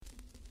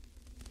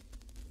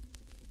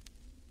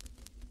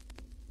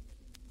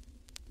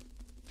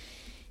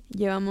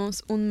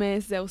Llevamos un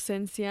mes de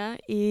ausencia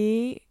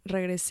y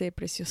regresé,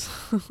 preciosos.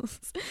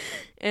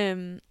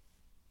 Em,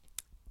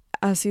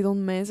 ha sido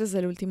un mes desde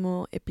el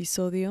último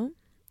episodio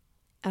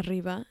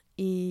arriba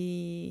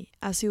y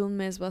ha sido un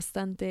mes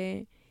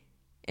bastante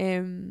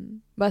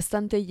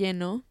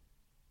lleno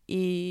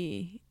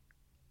y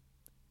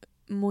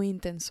muy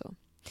intenso.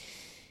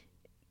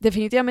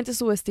 Definitivamente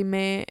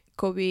subestimé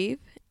COVID,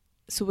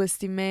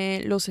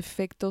 subestimé los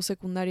efectos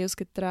secundarios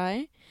que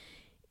trae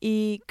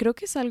y creo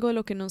que es algo de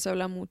lo que no se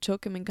habla mucho,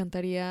 que me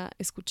encantaría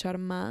escuchar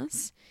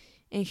más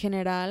en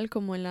general,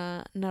 como en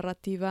la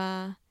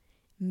narrativa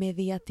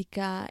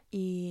mediática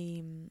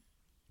y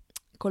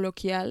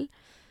coloquial,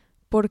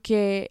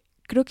 porque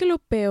creo que lo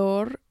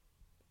peor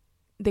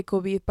de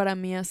COVID para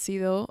mí ha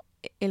sido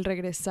el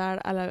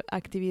regresar a la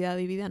actividad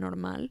y vida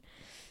normal.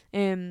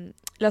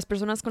 Las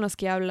personas con las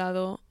que he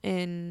hablado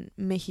en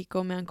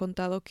México me han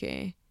contado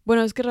que,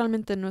 bueno, es que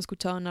realmente no he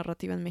escuchado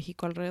narrativa en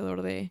México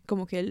alrededor de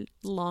como que el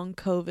long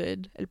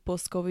COVID, el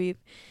post-COVID,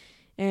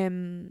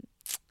 um,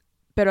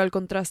 pero al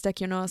contraste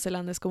aquí en Nueva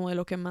Zelanda es como de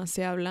lo que más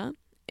se habla,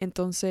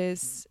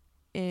 entonces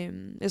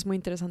es muy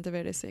interesante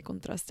ver ese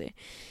contraste.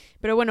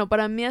 Pero bueno,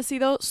 para mí ha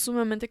sido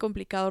sumamente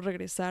complicado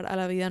regresar a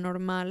la vida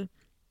normal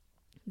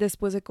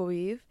después de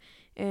COVID.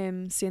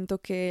 Siento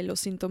que los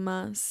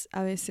síntomas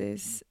a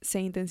veces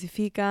se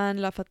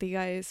intensifican, la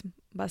fatiga es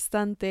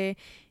bastante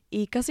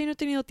y casi no he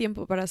tenido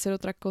tiempo para hacer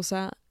otra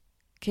cosa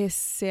que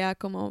sea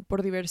como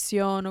por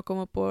diversión o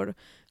como por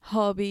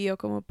hobby o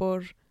como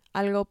por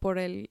algo por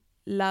el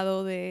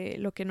lado de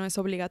lo que no es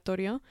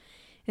obligatorio.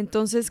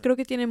 Entonces creo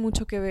que tiene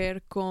mucho que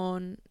ver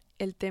con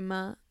el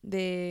tema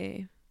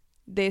de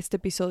este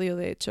episodio,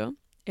 de hecho,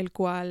 el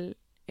cual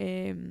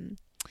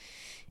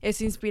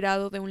es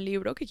inspirado de un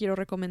libro que quiero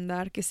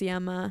recomendar que se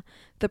llama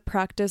The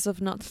Practice of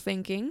Not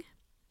Thinking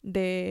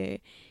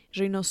de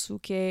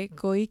Ryunosuke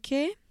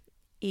Koike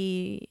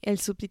y el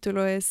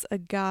subtítulo es A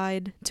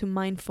Guide to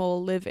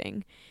Mindful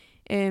Living.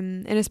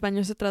 En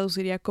español se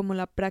traduciría como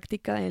la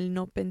práctica del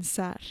no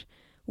pensar,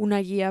 una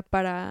guía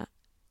para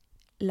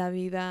la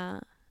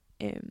vida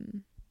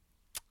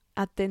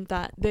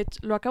atenta. De hecho,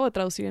 lo acabo de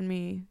traducir en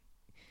mi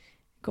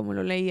como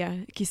lo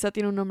leía. Quizá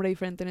tiene un nombre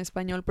diferente en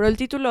español, pero el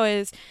título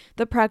es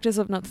The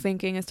Practice of Not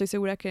Thinking. Estoy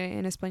segura que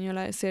en español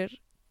ha de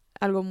ser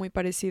algo muy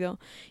parecido.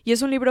 Y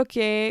es un libro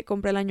que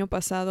compré el año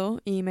pasado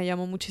y me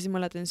llamó muchísimo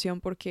la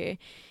atención porque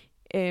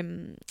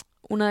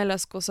una de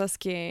las cosas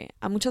que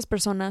a muchas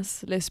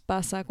personas les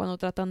pasa cuando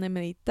tratan de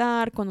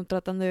meditar, cuando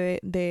tratan de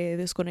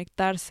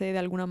desconectarse de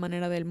alguna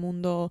manera del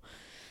mundo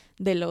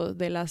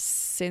de las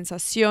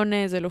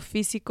sensaciones, de lo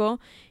físico,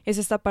 es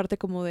esta parte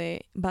como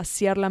de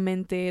vaciar la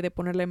mente, de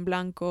ponerla en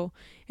blanco.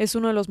 Es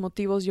uno de los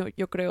motivos,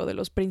 yo creo, de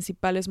los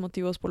principales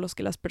motivos por los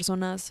que las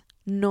personas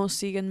no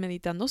siguen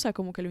meditando, o sea,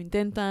 como que lo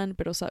intentan,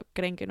 pero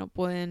creen que no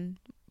pueden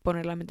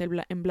poner la mente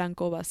en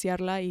blanco,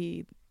 vaciarla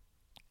y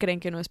creen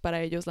que no es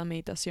para ellos la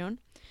meditación.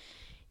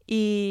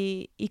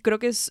 Y creo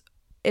que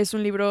es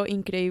un libro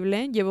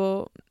increíble.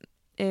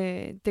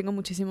 Tengo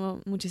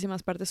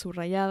muchísimas partes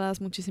subrayadas,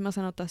 muchísimas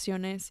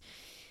anotaciones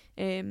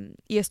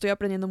y estoy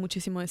aprendiendo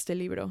muchísimo de este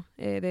libro.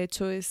 De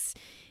hecho, es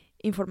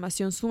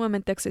información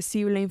sumamente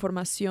accesible,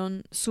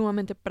 información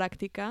sumamente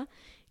práctica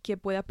que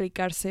puede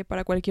aplicarse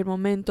para cualquier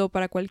momento,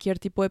 para cualquier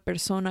tipo de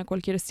persona,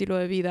 cualquier estilo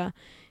de vida.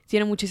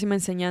 Tiene muchísima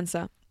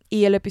enseñanza.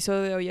 Y el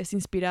episodio de hoy es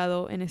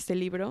inspirado en este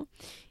libro.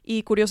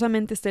 Y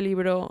curiosamente este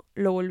libro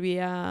lo volví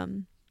a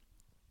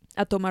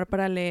tomar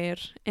para leer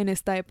en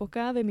esta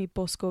época de mi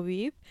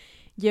post-COVID.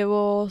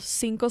 Llevo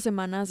 5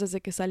 semanas desde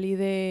que salí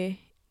de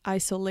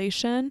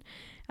isolation,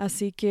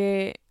 así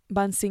que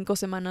van 5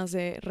 semanas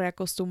de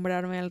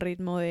reacostumbrarme al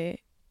ritmo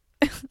de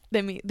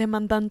mi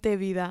demandante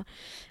vida.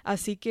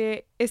 Así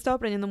que he estado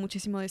aprendiendo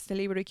muchísimo de este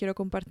libro y quiero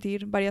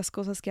compartir varias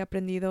cosas que he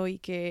aprendido y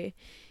que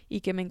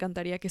me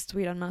encantaría que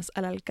estuvieran más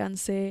al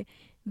alcance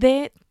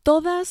de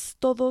todes.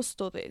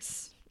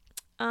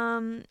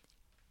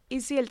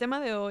 Y sí, el tema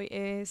de hoy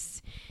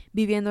es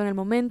viviendo en el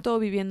momento,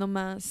 viviendo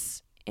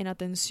más en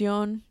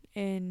atención,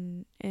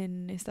 en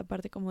esta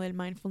parte como del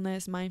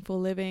mindfulness,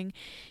 mindful living,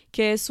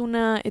 que es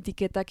una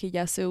etiqueta que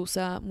ya se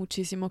usa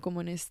muchísimo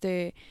como en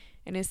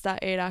esta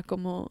era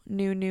como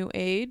New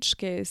Age,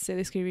 que se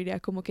describiría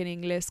como que en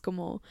inglés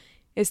como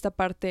esta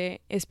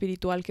parte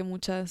espiritual que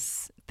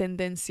muchas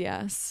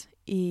tendencias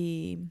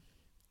y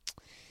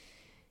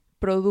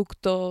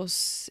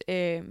productos,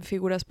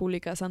 figuras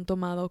públicas han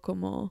tomado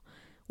como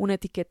una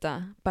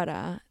etiqueta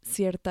para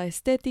cierta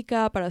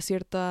estética, para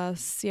cierta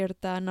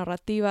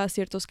narrativa,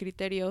 ciertos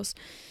criterios,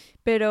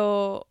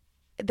 pero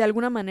de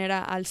alguna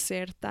manera al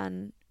ser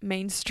tan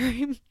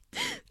mainstream,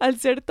 al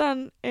ser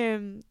tan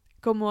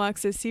como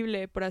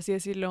accesible, por así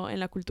decirlo, en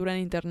la cultura de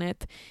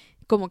internet,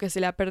 como que se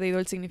le ha perdido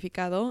el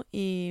significado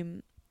y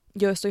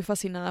yo estoy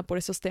fascinada por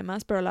esos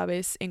temas, pero a la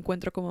vez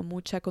encuentro como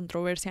mucha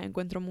controversia,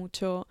 encuentro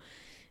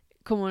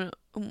como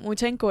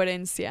mucha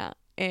incoherencia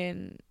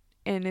en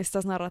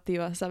estas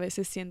narrativas. Eh, a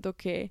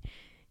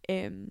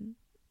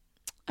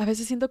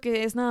veces siento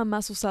que es nada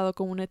más usado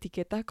como una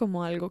etiqueta,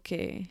 como algo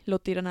que lo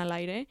tiran al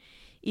aire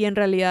Y en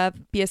realidad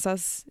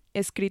piezas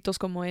escritos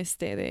como de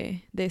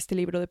este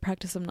libro, The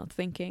Practice of Not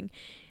Thinking,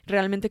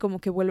 realmente como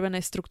que vuelven a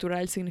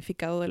estructurar el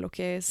significado de lo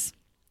que es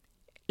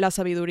la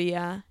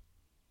sabiduría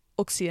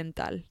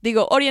occidental.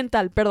 Digo,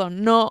 oriental,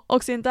 perdón, no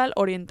occidental,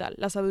 oriental.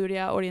 La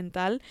sabiduría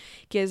oriental,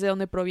 que es de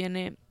donde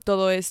proviene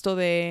todo esto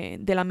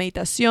de la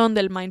meditación,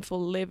 del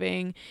mindful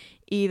living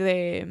y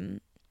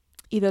de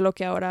lo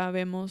que ahora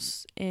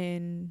vemos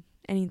en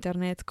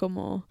internet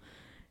como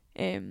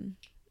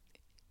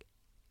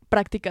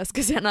prácticas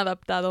que se han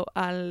adaptado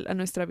a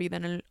nuestra vida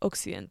en el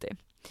occidente.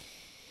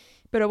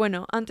 Pero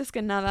bueno, antes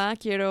que nada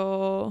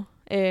quiero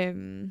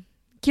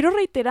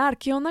reiterar,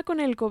 ¿qué onda con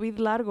el COVID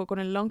largo, con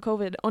el long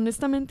COVID?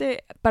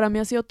 Honestamente, para mí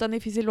ha sido tan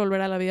difícil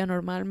volver a la vida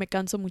normal. Me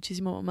canso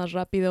muchísimo más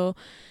rápido.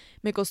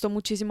 Me costó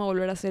muchísimo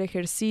volver a hacer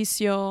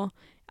ejercicio.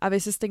 A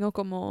veces tengo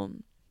como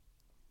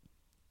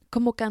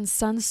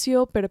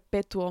cansancio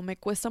perpetuo. Me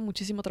cuesta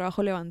muchísimo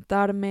trabajo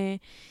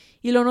levantarme.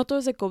 Y lo noto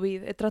desde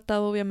COVID. He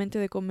tratado obviamente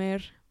de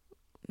comer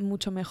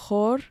mucho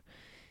mejor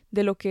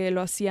de lo que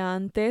lo hacía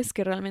antes,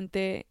 que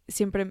realmente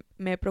siempre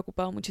me he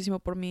preocupado muchísimo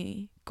por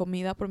mi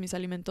comida, por mis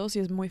alimentos, y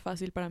es muy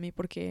fácil para mí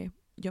porque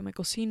yo me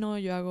cocino,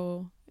 yo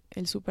hago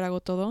el súper, hago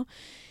todo,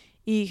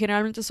 y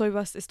generalmente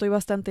estoy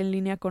bastante en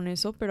línea con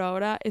eso, pero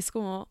ahora es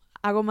como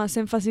hago más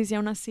énfasis y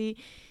aún así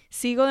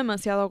sigo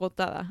demasiado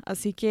agotada,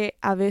 así que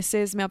a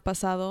veces me ha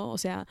pasado, o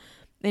sea,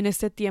 en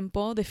este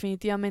tiempo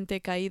definitivamente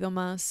he caído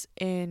más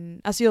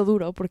ha sido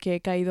duro porque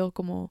he caído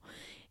como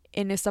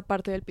en esta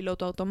parte del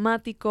piloto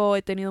automático,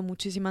 he tenido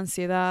muchísima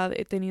ansiedad,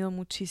 he tenido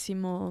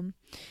muchísimo,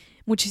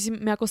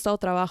 me ha costado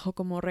trabajo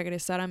como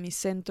regresar a mi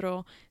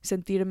centro,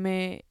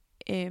 sentirme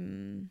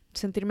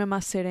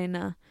más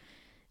serena.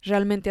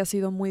 Realmente ha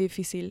sido muy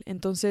difícil.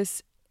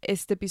 Entonces,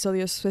 este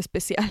episodio es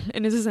especial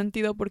en ese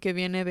sentido porque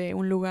viene de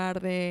un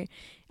lugar de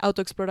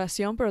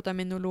autoexploración, pero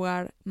también de un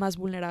lugar más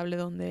vulnerable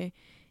donde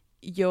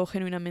yo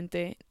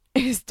genuinamente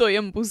estoy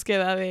en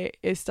búsqueda de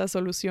estas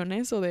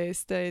soluciones o de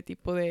este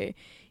tipo de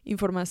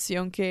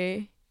información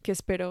que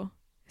espero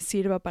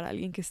sirva para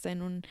alguien que está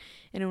en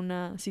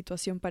una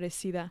situación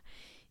parecida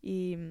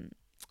y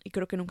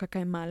creo que nunca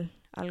cae mal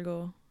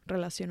algo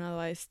relacionado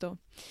a esto.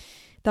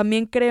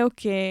 También creo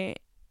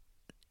que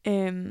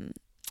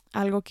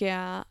algo que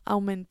ha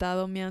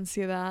aumentado mi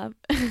ansiedad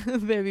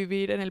de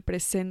vivir en el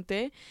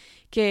presente,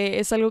 que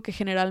es algo que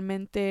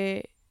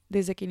generalmente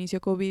desde que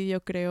inició COVID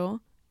yo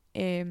creo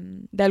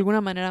de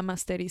alguna manera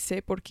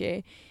mastericé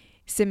porque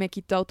se me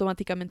quitó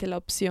automáticamente la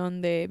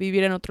opción de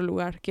vivir en otro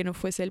lugar que no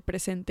fuese el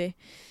presente.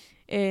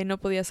 No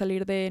podía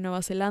salir de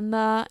Nueva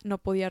Zelanda, no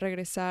podía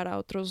regresar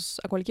a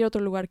cualquier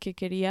otro lugar que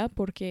quería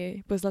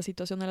porque pues la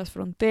situación de las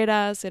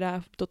fronteras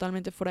era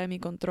totalmente fuera de mi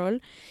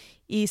control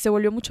y se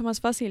volvió mucho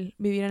más fácil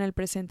vivir en el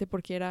presente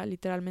porque era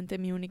literalmente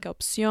mi única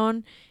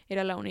opción,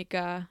 era la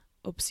única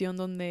opción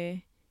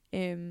donde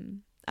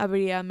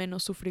habría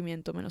menos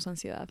sufrimiento, menos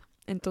ansiedad.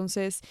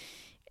 Entonces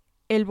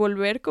el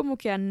volver como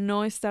que a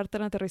no estar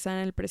tan aterrizada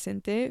en el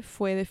presente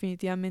fue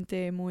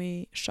definitivamente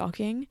muy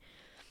shocking,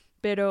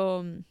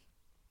 pero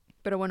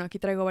bueno, aquí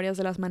traigo varias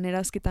de las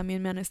maneras que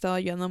también me han estado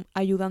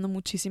ayudando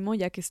muchísimo,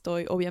 ya que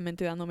estoy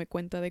obviamente dándome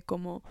cuenta de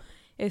cómo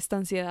esta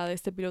ansiedad,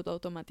 este piloto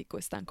automático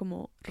están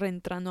como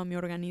reentrando a mi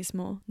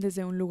organismo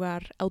desde un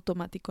lugar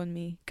automático en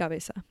mi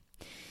cabeza.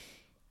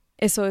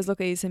 Eso es lo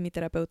que dice mi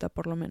terapeuta,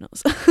 por lo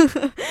menos.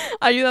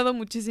 Ha ayudado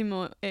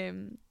muchísimo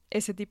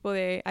ese tipo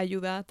de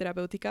ayuda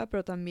terapéutica,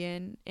 pero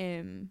también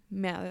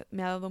me ha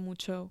dado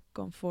mucho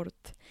confort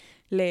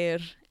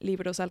leer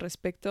libros al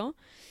respecto.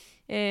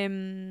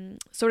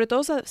 Sobre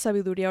todo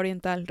sabiduría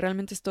oriental.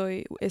 Realmente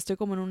estoy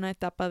como en una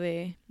etapa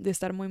de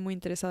estar muy muy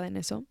interesada en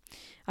eso.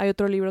 Hay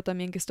otro libro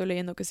también que estoy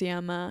leyendo que se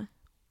llama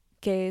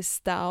 ¿Qué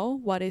es Tao?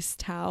 What is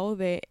Tao?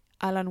 De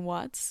Alan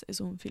Watts. Es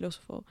un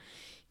filósofo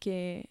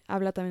que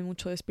habla también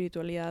mucho de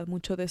espiritualidad,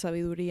 mucho de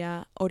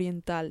sabiduría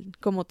oriental,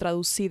 como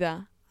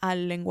traducida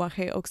al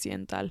lenguaje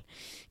occidental,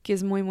 que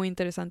es muy muy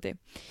interesante.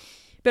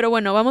 Pero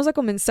bueno, vamos a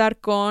comenzar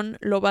con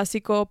lo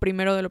básico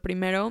primero de lo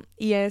primero,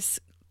 y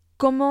es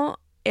cómo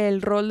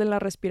el rol de la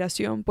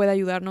respiración puede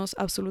ayudarnos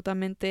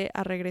absolutamente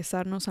a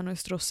regresarnos a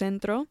nuestro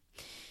centro.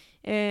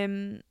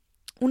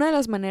 Una de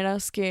las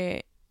maneras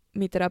que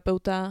mi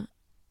terapeuta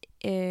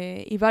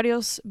y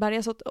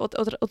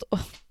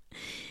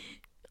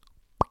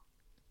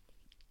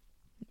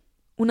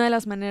una de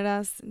las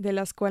maneras de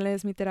las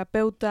cuales mi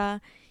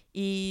terapeuta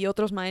y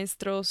otros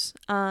maestros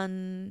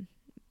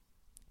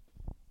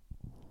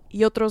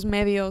y otros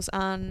medios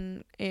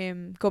han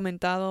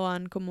comentado,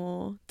 han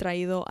como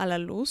traído a la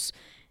luz,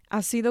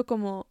 ha sido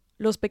como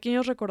los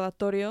pequeños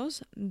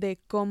recordatorios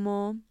de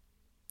cómo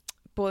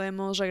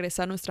podemos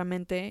regresar nuestra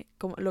mente,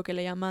 como lo que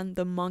le llaman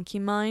the monkey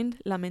mind,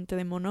 la mente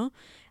de mono,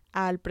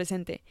 al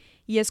presente.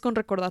 Y es con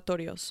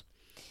recordatorios.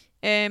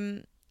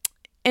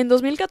 En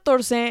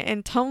 2014,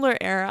 en Tumblr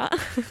era,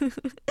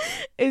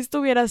 esto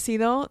hubiera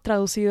sido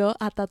traducido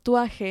a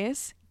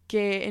tatuajes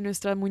que en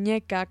nuestra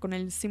muñeca con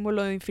el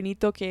símbolo de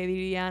infinito que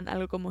dirían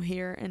algo como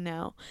here and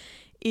now.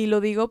 Y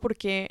lo digo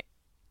porque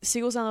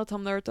sigo usando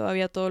Tumblr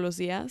todavía todos los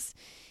días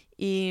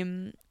y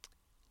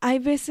hay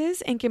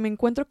veces en que me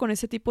encuentro con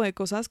ese tipo de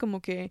cosas,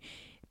 como que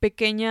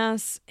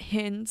pequeñas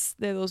hints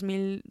de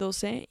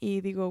 2012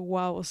 y digo,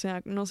 wow, o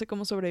sea, no sé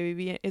cómo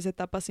sobreviví esa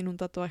etapa sin un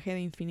tatuaje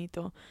de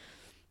infinito.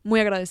 Muy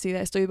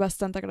agradecida, estoy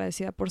bastante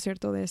agradecida, por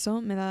cierto, de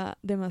eso. Me da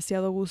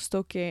demasiado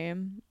gusto que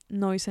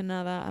no hice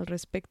nada al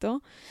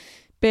respecto.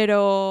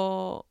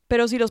 Pero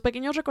sí, los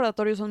pequeños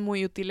recordatorios son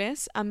muy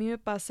útiles. A mí me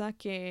pasa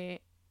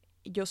que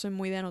yo soy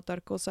muy de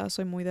anotar cosas,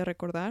 soy muy de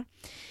recordar.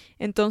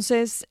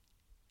 Entonces,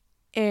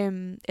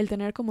 el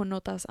tener como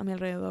notas a mi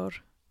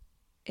alrededor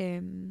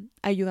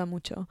ayuda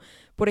mucho.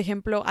 Por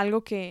ejemplo,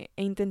 algo que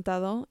he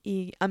intentado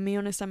y a mí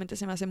honestamente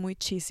se me hace muy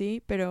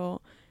cheesy,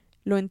 pero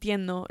lo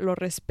entiendo, lo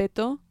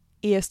respeto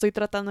y estoy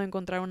tratando de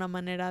encontrar una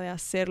manera de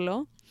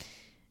hacerlo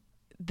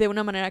de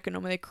una manera que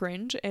no me dé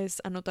cringe, es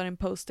anotar en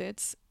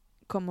post-its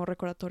como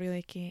recordatorio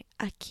de que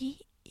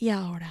aquí y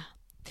ahora.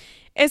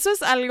 Eso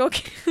es algo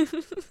que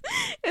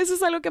eso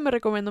es algo que me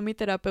recomendó mi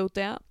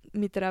terapeuta.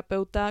 Mi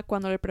terapeuta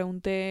cuando le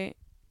pregunté,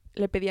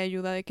 le pedí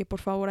ayuda de que por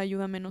favor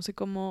ayúdame, no sé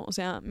cómo, o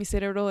sea, mi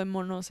cerebro de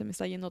mono se me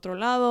está yendo a otro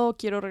lado,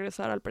 quiero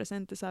regresar al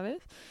presente, ¿sabes?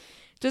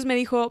 Entonces me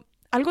dijo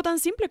algo tan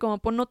simple como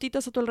pon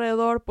notitas a tu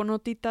alrededor, pon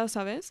notitas,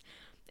 ¿sabes?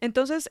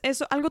 Entonces,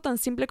 eso, algo tan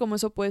simple como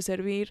eso puede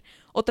servir.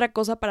 Otra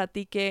cosa para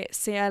ti que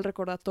sea el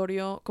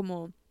recordatorio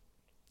como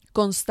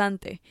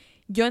constante.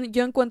 Yo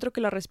encuentro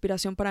que la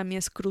respiración para mí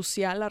es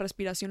crucial. La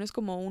respiración es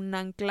como un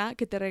ancla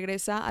que te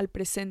regresa al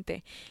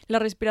presente. La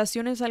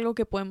respiración es algo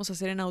que podemos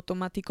hacer en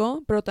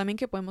automático, pero también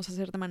que podemos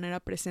hacer de manera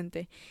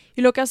presente.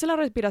 Y lo que hace la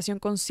respiración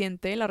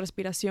consciente, la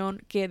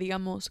respiración que,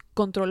 digamos,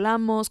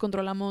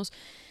 controlamos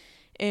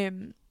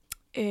eh,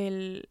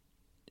 el,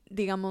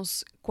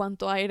 digamos,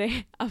 cuánto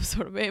aire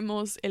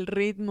absorbemos, el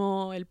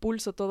ritmo, el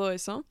pulso, todo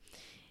eso.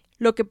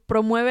 Lo que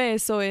promueve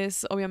eso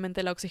es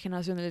obviamente la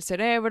oxigenación del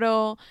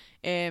cerebro,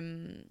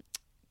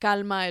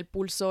 calma el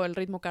pulso, el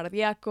ritmo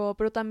cardíaco,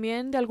 pero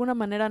también de alguna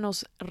manera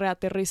nos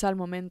reaterriza al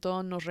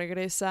momento, nos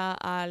regresa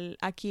al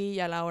aquí y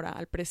a la hora,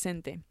 al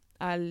presente,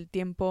 al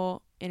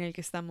tiempo en el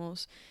que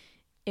estamos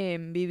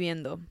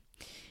viviendo.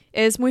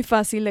 Es muy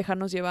fácil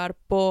dejarnos llevar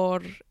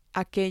por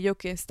aquello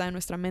que está en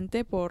nuestra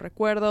mente, por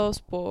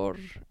recuerdos, por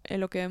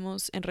lo que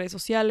vemos en redes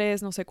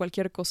sociales, no sé,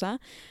 cualquier cosa.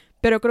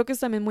 Pero creo que es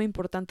también muy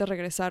importante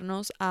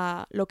regresarnos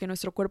a lo que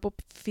nuestro cuerpo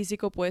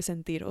físico puede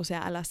sentir, o sea,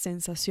 a las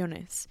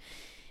sensaciones.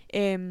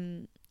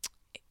 Eh,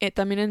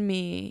 también en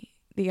mi,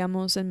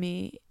 digamos, en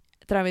mi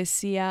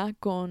travesía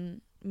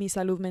con mi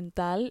salud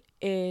mental,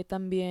 he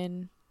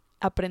también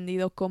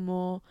aprendido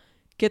como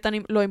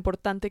lo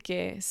importante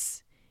que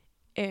es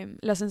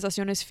las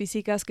sensaciones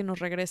físicas que nos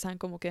regresan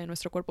como que de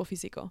nuestro cuerpo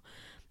físico.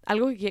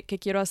 Algo que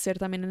quiero hacer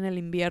también en el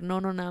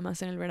invierno, no nada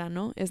más en el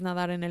verano, es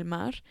nadar en el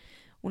mar.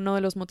 Uno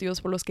de los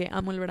motivos por los que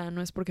amo el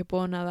verano es porque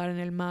puedo nadar en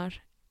el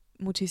mar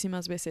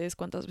muchísimas veces,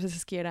 cuantas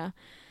veces quiera.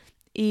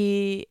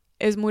 Y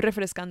es muy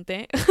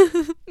refrescante,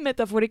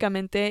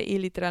 metafóricamente y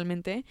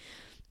literalmente,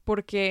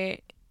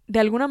 porque de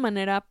alguna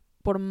manera,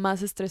 por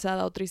más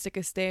estresada o triste que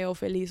esté o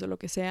feliz o lo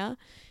que sea,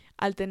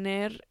 al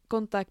tener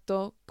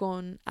contacto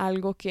con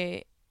algo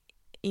que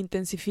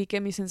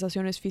intensifique mis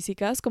sensaciones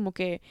físicas, como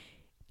que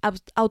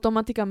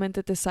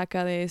automáticamente te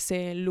saca de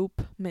ese loop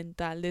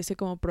mental, de ese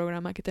como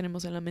programa que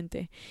tenemos en la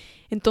mente.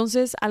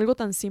 Entonces, algo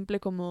tan simple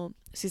como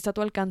si está a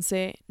tu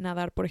alcance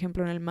nadar, por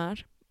ejemplo, en el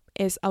mar,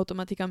 es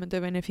automáticamente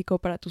benéfico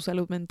para tu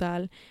salud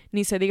mental,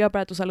 ni se diga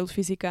para tu salud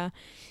física,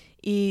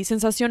 y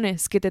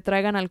sensaciones que te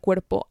traigan al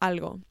cuerpo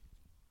algo,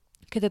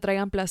 que te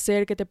traigan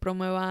placer, que te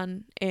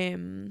promuevan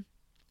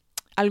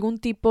algún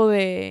tipo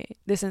de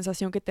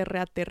sensación que te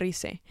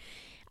reaterrice.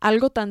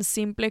 Algo tan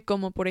simple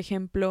como, por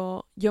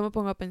ejemplo, yo me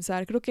pongo a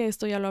pensar, creo que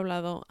esto ya lo he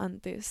hablado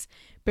antes,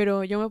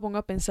 pero yo me pongo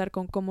a pensar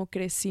con cómo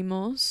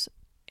crecimos,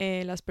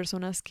 las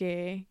personas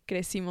que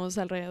crecimos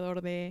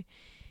alrededor de,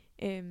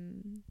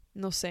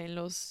 no sé, en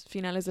los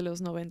finales de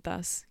los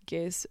 90s,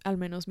 que es al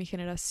menos mi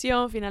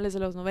generación, finales de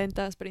los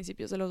 90s,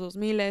 principios de los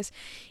 2000s,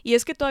 y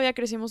es que todavía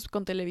crecimos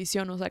con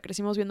televisión, o sea,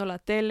 crecimos viendo la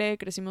tele,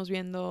 crecimos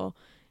viendo...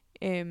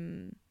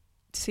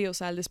 sí, o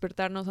sea, al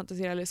despertarnos antes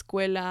de ir a la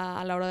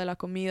escuela, a la hora de la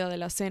comida, de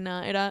la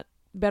cena, era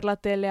ver la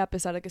tele a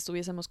pesar de que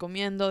estuviésemos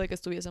comiendo, de que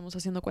estuviésemos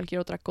haciendo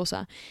cualquier otra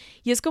cosa.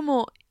 Y es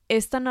como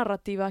esta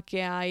narrativa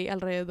que hay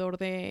alrededor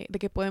de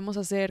que podemos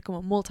hacer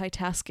como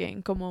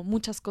multitasking, como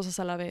muchas cosas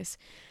a la vez.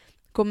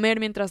 Comer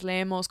mientras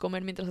leemos,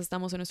 comer mientras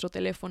estamos en nuestro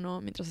teléfono,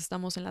 mientras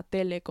estamos en la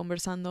tele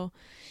conversando.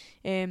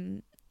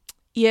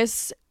 Y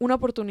es una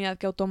oportunidad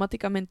que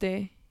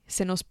automáticamente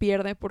se nos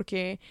pierde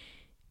porque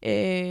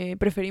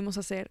preferimos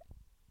hacer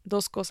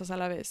dos cosas a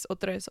la vez, o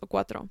tres, o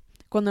cuatro,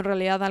 cuando en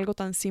realidad algo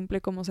tan simple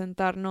como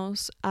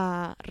sentarnos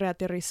a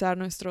reaterrizar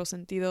nuestros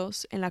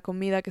sentidos en la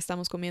comida que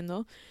estamos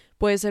comiendo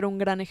puede ser un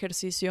gran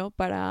ejercicio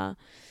para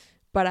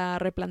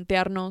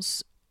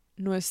replantearnos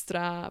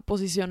nuestra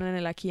posición en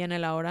el aquí y en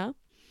el ahora.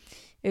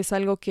 Es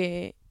algo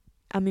que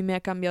a mí me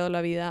ha cambiado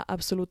la vida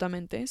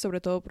absolutamente,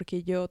 sobre todo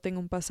porque yo tengo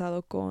un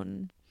pasado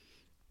con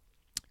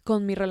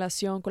mi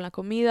relación con la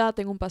comida,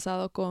 tengo un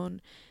pasado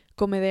con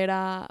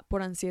comedera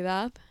por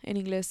ansiedad. En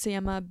inglés se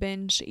llama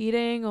binge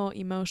eating o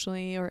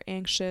emotionally or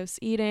anxious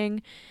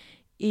eating.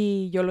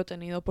 y yo lo he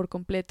tenido por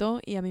completo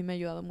y a mí me ha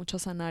ayudado mucho a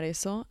sanar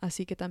eso,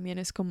 así que también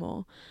es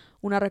como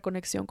una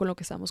reconexión con lo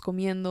que estamos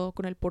comiendo,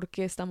 con el por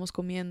qué estamos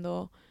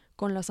comiendo,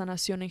 con la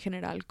sanación en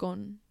general,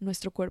 con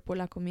nuestro cuerpo,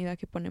 la comida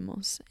que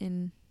ponemos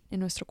en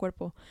nuestro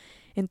cuerpo.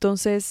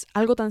 Entonces,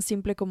 algo tan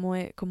simple como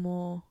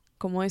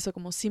eso,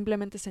 como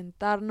simplemente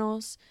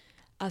sentarnos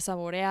a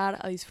saborear,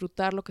 a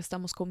disfrutar lo que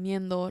estamos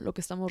comiendo, lo que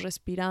estamos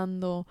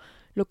respirando,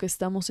 lo que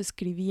estamos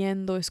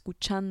escribiendo,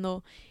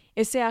 escuchando.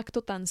 Ese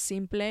acto tan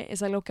simple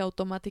es algo que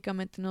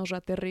automáticamente nos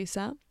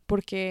reaterriza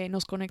porque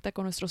nos conecta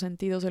con nuestros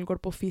sentidos del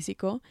cuerpo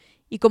físico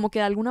y como que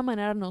de alguna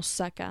manera nos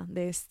saca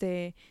de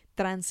este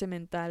trance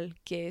mental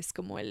que es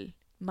como el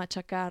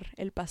machacar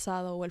el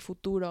pasado o el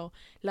futuro,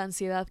 la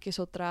ansiedad que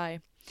eso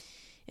trae.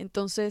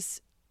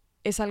 Entonces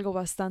es algo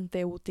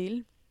bastante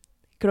útil.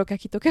 Creo que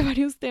aquí toqué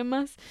varios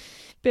temas,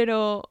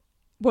 pero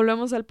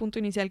volvemos al punto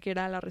inicial que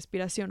era la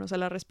respiración. O sea,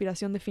 la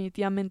respiración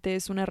definitivamente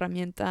es una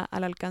herramienta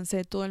al alcance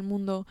de todo el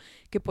mundo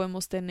que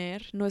podemos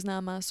tener. No es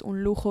nada más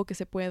un lujo que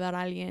se puede dar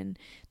a alguien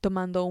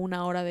tomando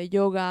una hora de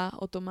yoga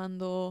o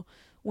tomando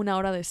una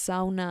hora de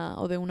sauna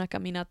o de una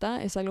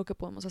caminata. Es algo que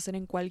podemos hacer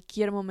en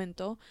cualquier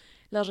momento.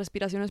 Las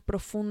respiraciones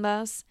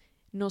profundas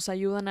nos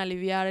ayudan a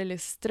aliviar el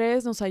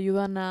estrés, nos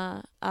ayudan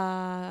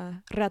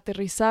a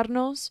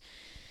reaterrizarnos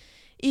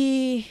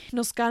y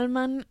nos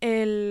calman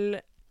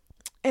el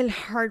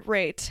heart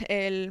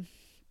rate,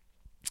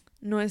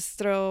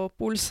 nuestro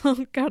pulso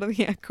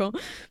cardíaco,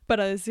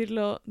 para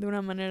decirlo de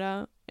una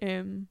manera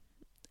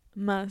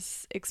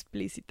más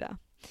explícita.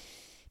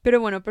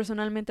 Pero bueno,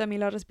 personalmente a mí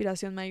la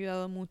respiración me ha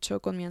ayudado mucho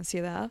con mi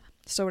ansiedad,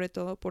 sobre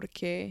todo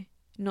porque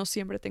no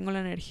siempre tengo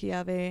la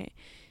energía de,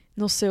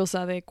 no sé, o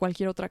sea, de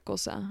cualquier otra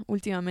cosa.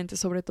 Últimamente,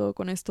 sobre todo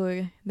con esto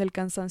del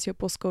cansancio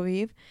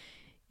post-COVID,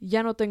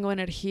 ya no tengo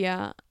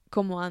energía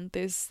como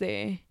antes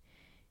de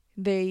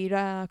ir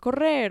a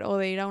correr o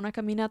de ir a una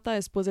caminata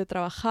después de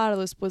trabajar o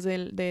después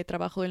de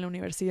trabajo de la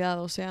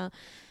universidad. O sea,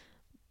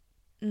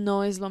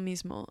 no es lo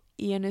mismo.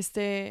 Y en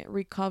este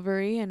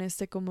recovery, en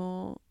este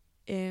como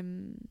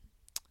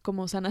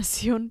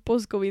sanación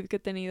post-COVID que he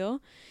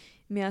tenido,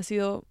 me ha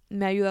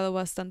ayudado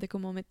bastante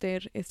como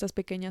meter estas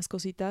pequeñas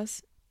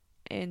cositas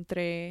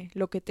entre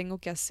lo que tengo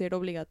que hacer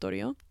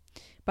obligatorio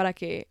para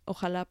que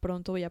ojalá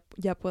pronto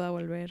ya pueda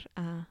volver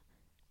a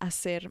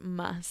hacer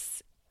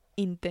más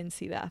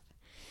intensidad.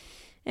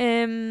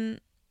 3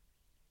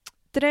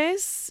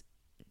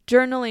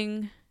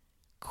 journaling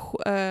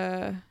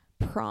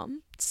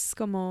prompts,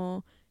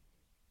 como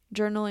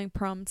journaling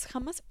prompts.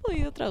 Jamás he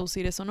podido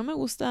traducir eso. No me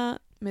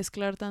gusta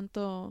mezclar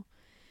tanto,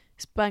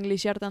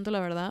 spanglishar tanto, la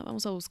verdad.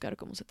 Vamos a buscar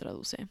cómo se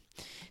traduce.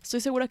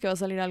 Estoy segura que va a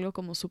salir algo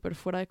como súper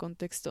fuera de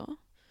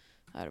contexto.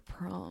 A ver,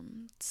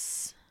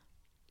 prompts.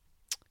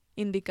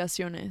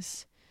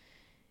 Indicaciones.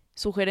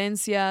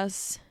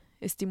 Sugerencias.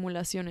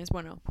 Estimulaciones.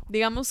 Bueno,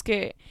 digamos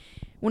que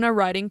una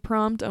writing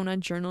prompt o una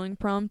journaling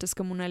prompt es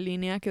como una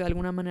línea que de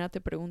alguna manera te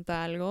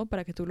pregunta algo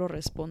para que tú lo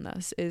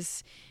respondas.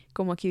 Es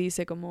como aquí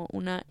dice, como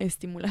una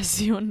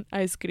estimulación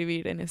a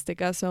escribir en este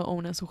caso o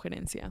una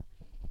sugerencia.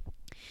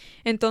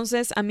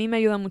 Entonces a mí me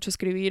ayuda mucho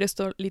escribir,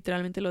 esto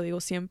literalmente lo digo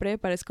siempre,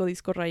 parezco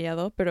disco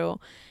rayado, pero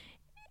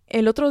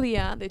el otro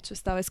día de hecho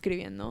estaba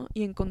escribiendo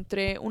y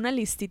encontré una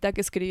listita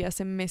que escribí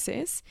hace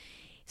meses,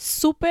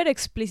 súper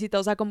explícita,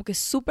 o sea, como que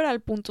súper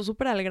al punto,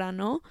 súper al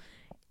grano,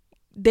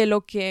 de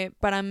lo que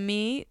para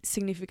mí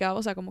significaba,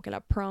 o sea, como que la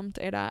prompt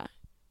era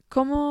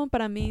cómo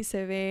para mí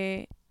se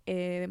ve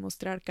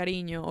demostrar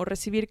cariño o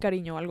recibir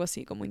cariño o algo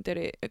así, como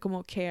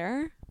como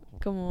care,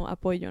 como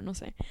apoyo, no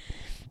sé.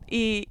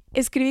 Y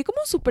escribí como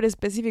súper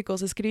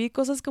específicos, escribí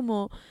cosas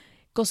como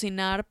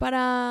cocinar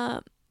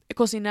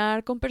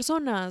con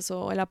personas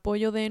o el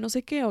apoyo de no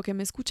sé qué o que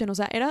me escuchen, o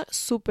sea, era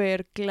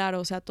súper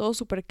claro, o sea, todo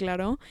súper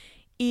claro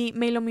y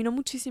me iluminó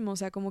muchísimo, o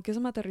sea, como que eso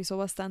me aterrizó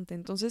bastante.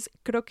 Entonces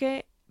creo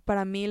que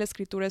para mí la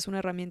escritura es una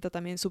herramienta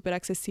también súper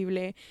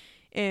accesible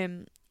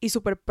y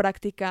súper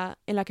práctica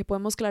en la que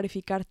podemos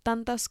clarificar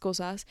tantas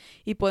cosas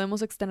y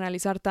podemos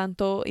externalizar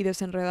tanto y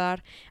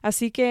desenredar.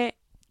 Así que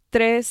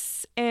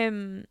 3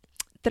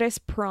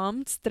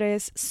 prompts,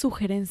 3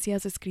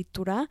 sugerencias de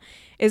escritura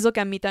es lo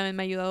que a mí también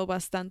me ha ayudado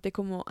bastante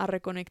como a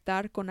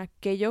reconectar con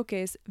aquello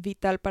que es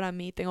vital para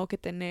mí, tengo que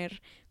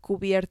tener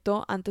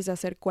cubierto antes de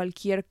hacer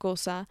cualquier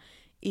cosa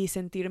y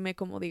sentirme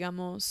como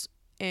digamos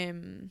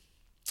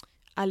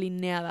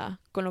alineada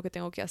con lo que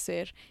tengo que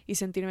hacer y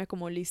sentirme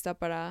como lista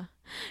para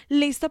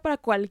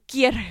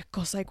cualquier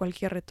cosa y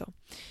cualquier reto.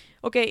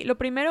 Ok, lo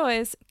primero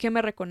es ¿qué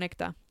me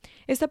reconecta?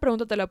 Esta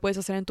pregunta te la puedes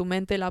hacer en tu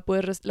mente, la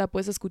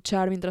puedes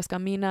escuchar mientras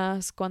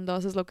caminas, cuando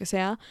haces lo que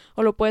sea,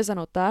 o lo puedes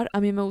anotar.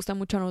 A mí me gusta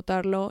mucho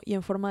anotarlo y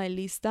en forma de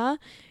lista,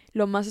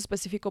 lo más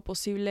específico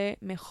posible,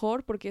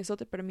 mejor, porque eso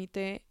te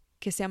permite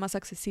que sea más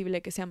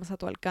accesible, que sea más a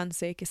tu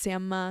alcance, que sea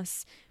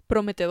más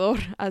prometedor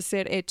a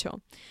ser hecho.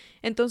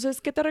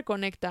 Entonces, ¿qué te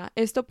reconecta?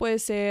 Esto puede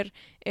ser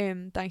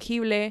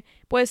tangible,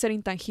 puede ser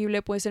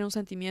intangible, puede ser un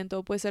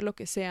sentimiento, puede ser lo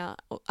que sea,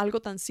 algo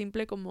tan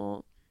simple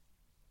como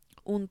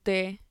un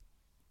té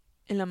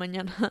en la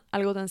mañana,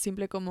 algo tan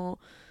simple como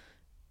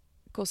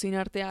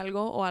cocinarte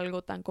algo o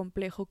algo tan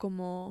complejo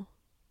como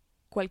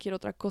cualquier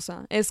otra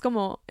cosa. Es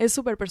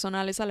súper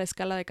personal, es a la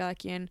escala de cada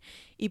quien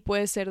y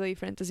puede ser de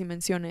diferentes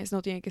dimensiones.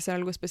 No tiene que ser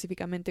algo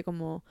específicamente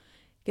como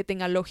que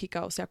tenga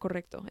lógica o sea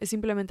correcto. Es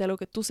simplemente algo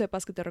que tú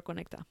sepas que te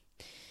reconecta.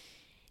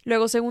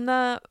 Luego,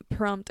 segunda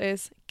prompt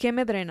es, ¿qué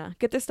me drena?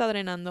 ¿Qué te está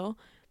drenando?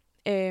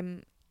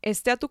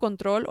 ¿Esté a tu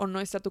control o no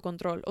esté a tu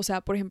control? O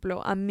sea, por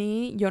ejemplo, a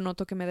mí yo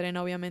noto que me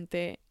drena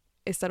obviamente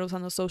estar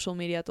usando social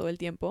media todo el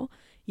tiempo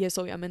y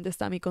eso obviamente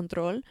está a mi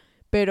control,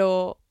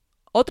 pero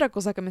otra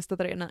cosa que me está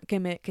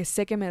que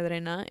sé que me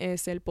drena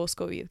es el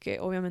post-COVID, que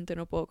obviamente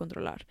no puedo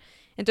controlar.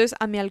 Entonces,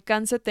 a mi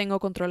alcance tengo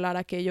controlar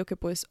aquello que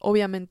pues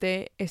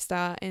obviamente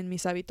está en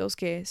mis hábitos,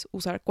 que es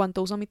usar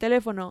cuánto uso mi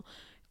teléfono,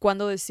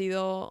 cuándo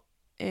decido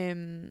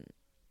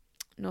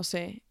no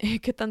sé,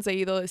 qué tan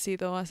seguido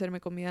decido hacerme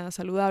comida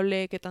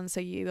saludable, qué tan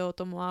seguido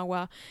tomo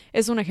agua.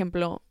 Es un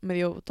ejemplo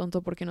medio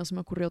tonto porque no se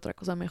me ocurrió otra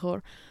cosa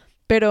mejor.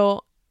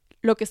 Pero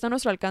lo que está a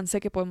nuestro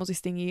alcance que podemos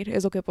distinguir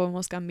es lo que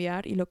podemos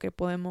cambiar y lo que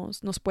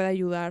nos puede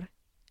ayudar,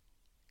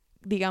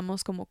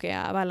 digamos, como que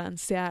a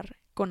balancear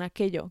con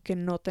aquello que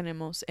no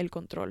tenemos el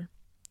control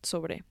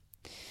sobre.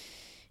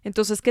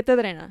 Entonces, ¿qué te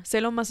drena?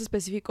 Sé lo más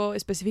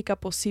específica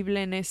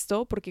posible en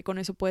esto, porque con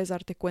eso puedes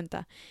darte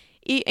cuenta.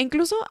 Y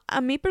incluso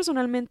a mí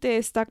personalmente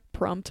esta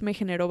prompt me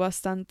generó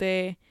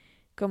bastante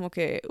como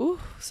que,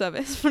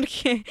 ¿sabes?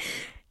 Porque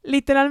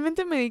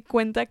literalmente me di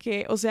cuenta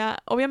que, o sea,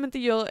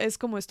 obviamente yo es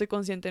como estoy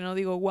consciente, ¿no?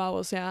 Digo, wow,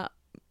 o sea,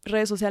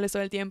 redes sociales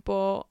todo el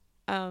tiempo,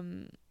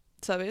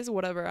 ¿sabes?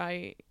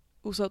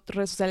 Uso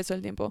redes sociales todo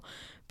el tiempo.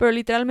 Pero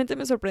literalmente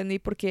me sorprendí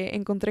porque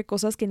encontré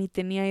cosas que ni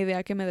tenía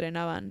idea que me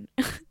drenaban.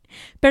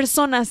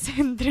 Personas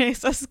entre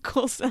esas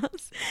cosas.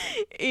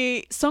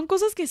 Y son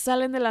cosas que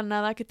salen de la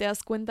nada que te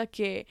das cuenta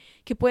que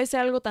puede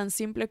ser algo tan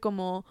simple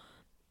como,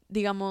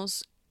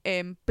 digamos,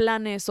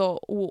 planes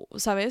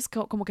 ¿sabes?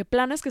 Como que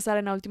planes que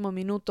salen a último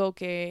minuto,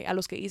 a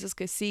los que dices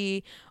que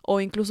sí, o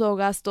incluso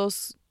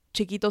gastos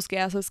chiquitos que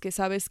haces que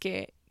sabes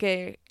que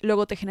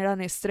luego te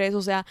generan estrés.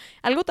 O sea,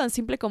 algo tan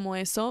simple como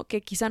eso,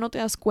 que quizá no te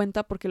das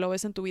cuenta porque lo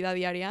ves en tu vida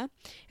diaria,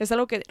 es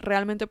algo que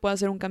realmente puede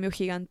hacer un cambio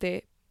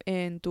gigante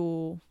en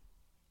tu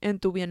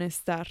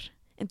bienestar,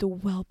 en tu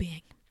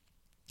well-being.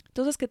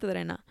 Entonces, ¿qué te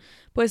drena?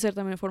 Puede ser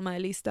también en forma de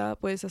lista,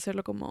 puedes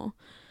hacerlo como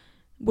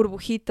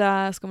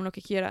burbujitas, como lo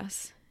que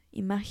quieras,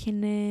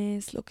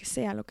 imágenes, lo que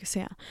sea, lo que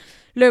sea.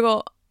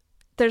 Luego,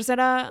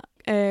 tercera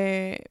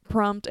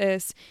prompt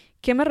es,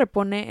 ¿qué me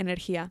repone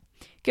energía?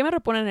 ¿Qué me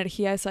repone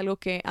energía? Es algo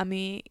que a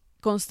mí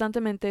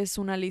constantemente es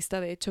una lista,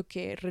 de hecho,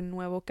 que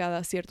renuevo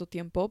cada cierto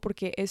tiempo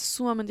porque es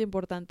sumamente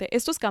importante.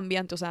 Esto es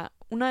cambiante, o sea,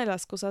 una de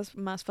las cosas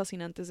más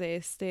fascinantes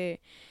de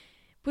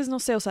pues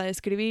no sé, o sea, de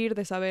escribir,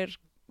 de saber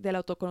del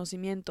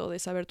autoconocimiento, de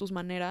saber tus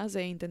maneras,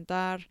 de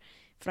intentar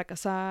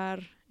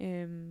fracasar,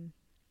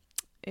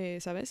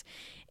 ¿sabes?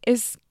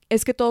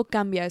 Es que todo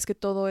cambia, es que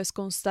todo es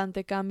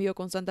constante cambio,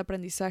 constante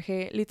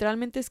aprendizaje.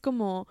 Literalmente es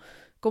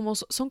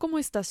son como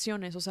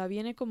estaciones, o sea,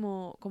 viene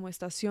como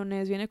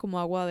estaciones, viene como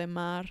agua de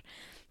mar.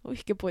 Uy,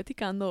 qué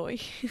poética ando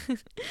hoy.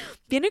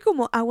 Viene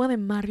como agua de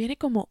mar, viene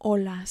como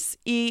olas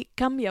y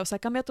cambia, o sea,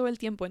 cambia todo el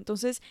tiempo.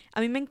 Entonces,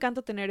 a mí me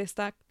encanta tener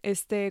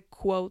este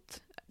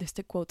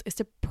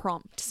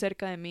prompt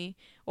cerca de mí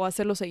o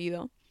hacerlo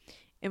seguido,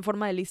 en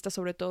forma de lista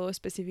sobre todo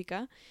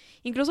específica,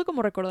 incluso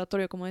como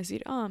recordatorio, como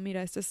decir,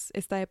 mira,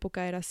 esta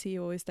época era así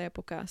o esta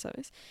época,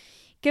 ¿sabes?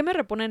 ¿Qué me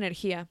repone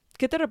energía?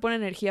 ¿Qué te repone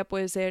energía?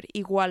 Puede ser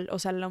igual, o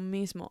sea, lo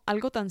mismo,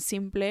 algo tan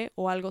simple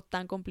o algo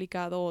tan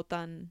complicado o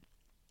tan,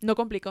 no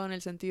complicado en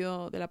el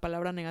sentido de la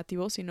palabra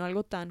negativo, sino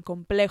algo tan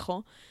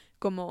complejo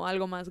como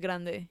algo más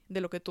grande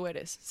de lo que tú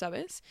eres,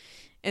 ¿sabes?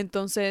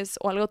 Entonces,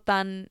 o algo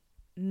tan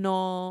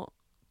no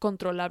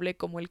controlable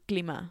como el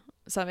clima,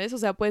 ¿sabes? O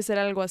sea, puede ser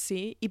algo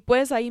así y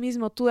puedes ahí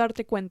mismo tú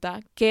darte cuenta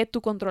que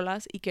tú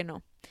controlas y que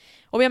no.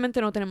 Obviamente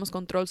no tenemos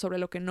control sobre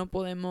lo que no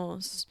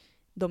podemos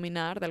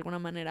dominar de alguna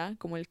manera,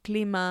 como el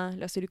clima,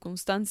 las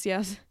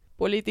circunstancias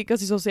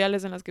políticas y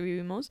sociales en las que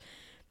vivimos,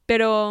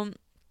 pero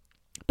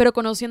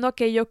conociendo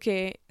aquello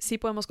que sí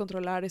podemos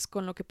controlar es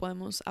con lo que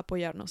podemos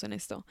apoyarnos en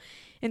esto.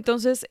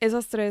 Entonces,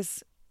 esas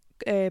tres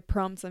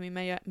prompts a mí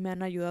me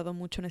han ayudado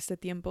mucho en este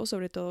tiempo,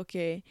 sobre todo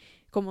que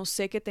como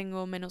sé que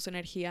tengo menos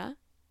energía,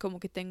 como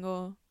que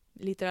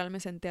literal me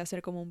senté a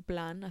hacer como un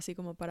plan, así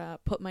como para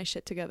put my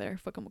shit together.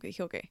 Fue como que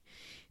dije, ok,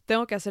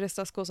 tengo que hacer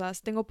estas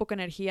cosas, tengo poca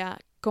energía,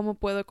 ¿cómo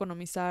puedo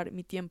economizar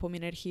mi tiempo, mi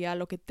energía,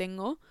 lo que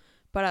tengo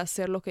para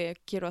hacer lo que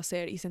quiero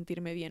hacer y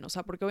sentirme bien? O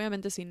sea, porque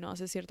obviamente si no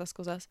haces ciertas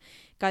cosas,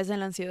 caes en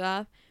la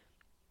ansiedad,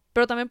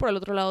 pero también por el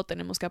otro lado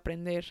tenemos que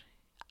aprender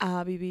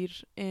a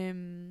vivir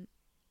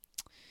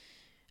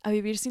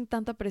sin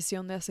tanta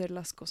presión de hacer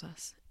las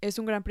cosas. Es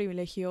un gran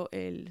privilegio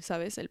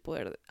 ¿sabes? El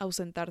poder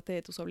ausentarte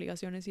de tus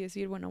obligaciones y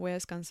decir, bueno, voy a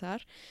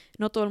descansar.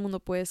 No todo el mundo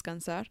puede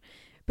descansar,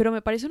 pero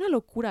me parece una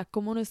locura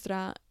cómo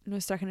nuestra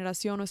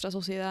generación, nuestra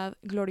sociedad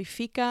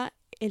glorifica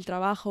el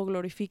trabajo,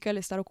 glorifica el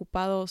estar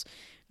ocupados,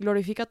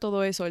 glorifica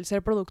todo eso, el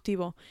ser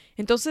productivo.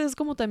 Entonces es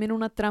como también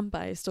una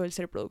trampa esto, el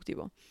ser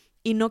productivo.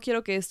 Y no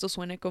quiero que esto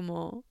suene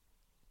como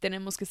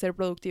tenemos que ser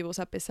productivos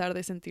a pesar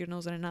de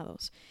sentirnos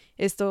drenados.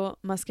 Esto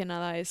más que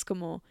nada es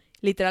como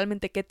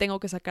literalmente qué tengo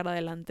que sacar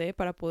adelante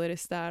para poder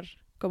estar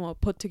como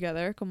put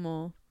together,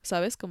 como,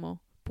 ¿sabes?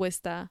 Como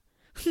puesta.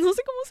 No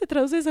sé cómo se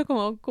traduce eso,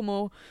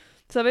 como,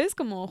 ¿sabes?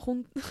 Como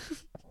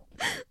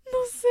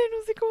no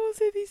sé cómo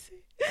se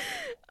dice.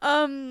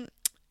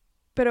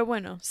 Pero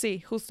bueno, sí,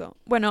 justo.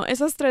 Bueno,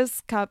 esas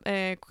tres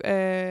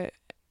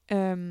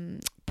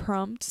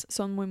prompts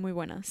son muy, muy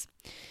buenas.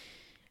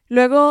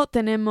 Luego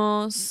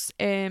tenemos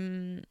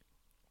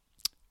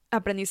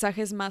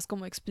aprendizajes más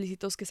como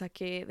explícitos que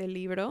saqué del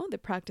libro, The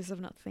Practice of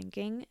Not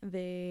Thinking,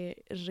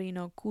 de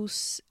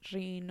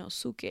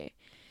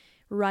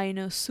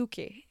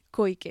Ryunosuke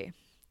Koike.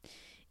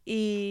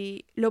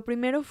 Y lo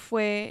primero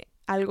fue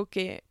algo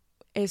que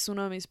es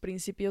uno de mis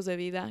principios de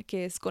vida,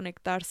 que es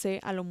conectarse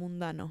a lo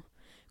mundano.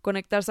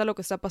 Conectarse a lo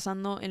que está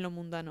pasando en lo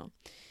mundano.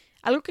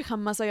 Algo que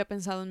jamás había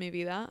pensado en mi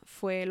vida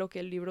fue lo que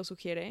el libro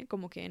sugiere,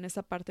 como que en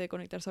esa parte de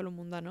conectarse a lo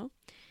mundano,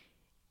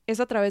 es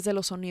a través de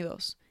los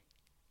sonidos.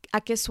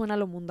 ¿A qué suena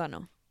lo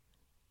mundano?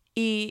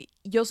 Y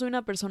yo soy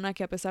una persona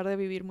que a pesar de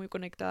vivir muy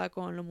conectada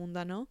con lo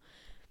mundano,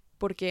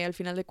 porque al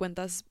final de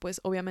cuentas, pues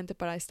obviamente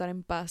para estar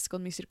en paz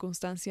con mis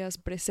circunstancias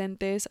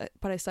presentes,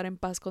 para estar en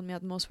paz con mi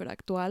atmósfera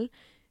actual,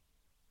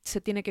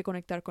 se tiene que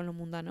conectar con lo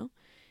mundano.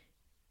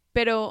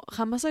 Pero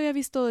jamás había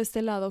visto de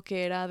este lado,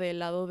 que era del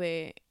lado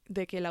de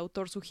que el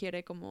autor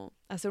sugiere como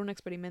hacer un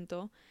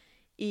experimento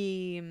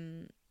y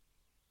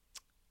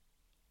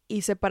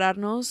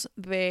separarnos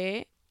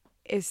de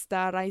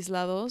estar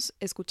aislados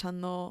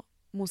escuchando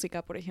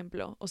música, por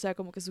ejemplo. O sea,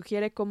 como que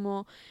sugiere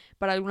como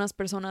para algunas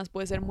personas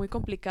puede ser muy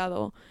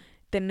complicado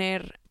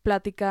tener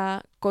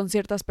plática con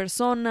ciertas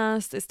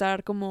personas,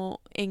 estar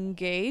como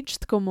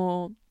engaged,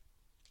 como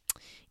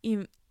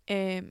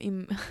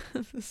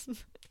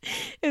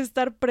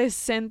estar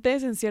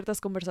presentes en ciertas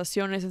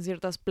conversaciones, en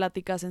ciertas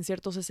pláticas, en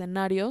ciertos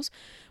escenarios,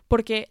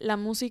 porque la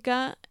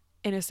música,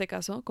 en este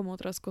caso, como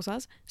otras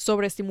cosas,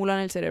 sobreestimulan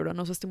el cerebro,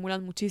 nos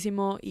estimulan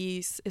muchísimo y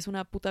es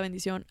una puta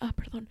bendición.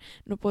 Perdón,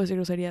 no puedo decir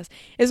groserías.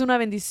 Es una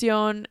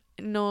bendición,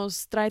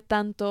 nos trae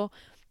tanto,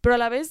 pero a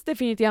la vez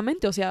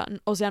definitivamente, o sea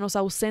nos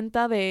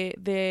ausenta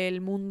del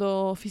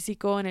mundo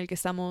físico en el que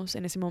estamos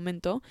en ese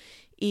momento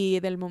y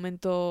del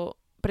momento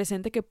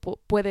presente que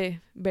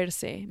puede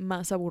verse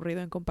más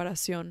aburrido en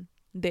comparación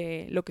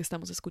de lo que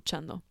estamos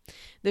escuchando.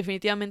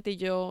 Definitivamente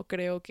yo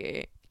creo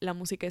que la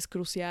música es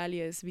crucial y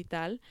es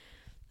vital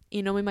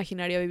y no me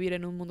imaginaría vivir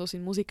en un mundo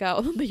sin música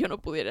o donde yo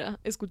no pudiera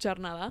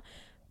escuchar nada.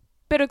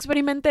 Pero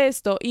experimenté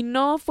esto y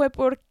no fue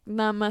por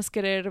nada más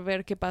querer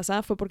ver qué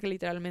pasa, fue porque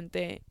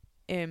literalmente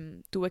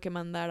tuve que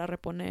mandar a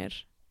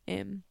reponer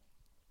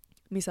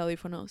mis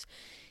audífonos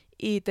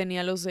y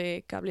tenía los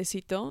de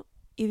cablecito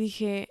y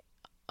dije,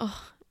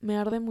 me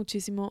arde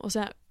muchísimo, o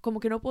sea, como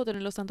que no puedo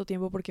tenerlos tanto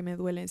tiempo porque me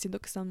duelen, siento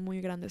que están muy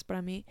grandes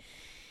para mí.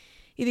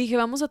 Y dije,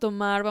 vamos a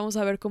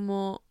ver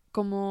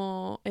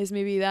cómo es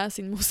mi vida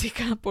sin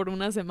música por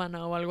una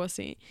semana o algo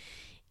así.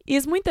 Y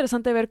es muy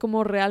interesante ver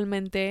cómo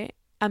realmente,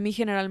 a mí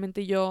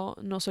generalmente yo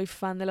no soy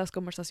fan de las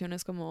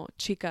conversaciones como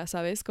chicas,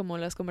 ¿sabes? Como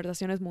las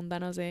conversaciones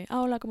mundanas de,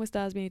 hola, ¿cómo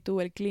estás? Bien, ¿y tú?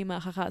 El clima,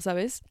 jaja,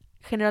 ¿sabes?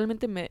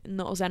 Generalmente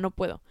no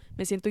puedo,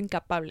 me siento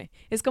incapable.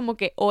 Es como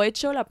que o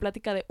hecho la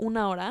plática de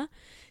 1 hora,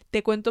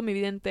 te cuento mi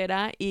vida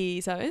entera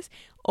y, ¿sabes?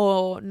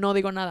 O no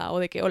digo nada, o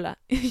de que hola,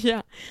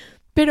 ya.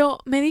 Pero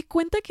me di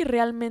cuenta que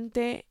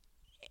realmente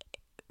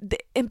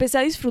empecé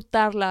a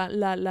disfrutar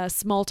la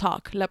small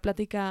talk, la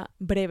plática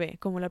breve,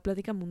 como la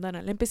plática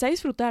mundana. La empecé a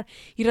disfrutar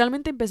y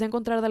realmente empecé a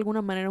encontrar de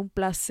alguna manera un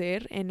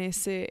placer en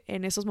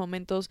esos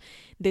momentos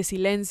de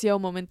silencio,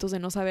 momentos de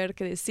no saber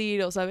qué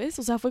decir, o ¿sabes?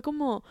 O sea, fue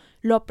como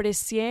lo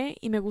aprecié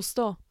y me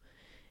gustó.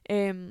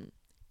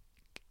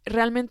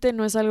 Realmente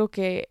no es algo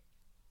que,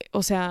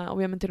 o sea,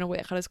 obviamente no voy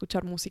a dejar de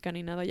escuchar música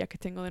ni nada ya que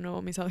tengo de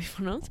nuevo mis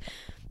audífonos,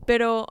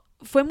 pero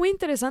fue muy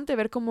interesante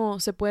ver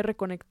cómo se puede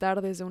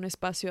reconectar desde un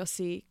espacio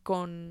así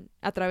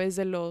a través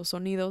de los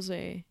sonidos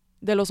de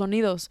los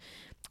sonidos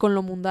con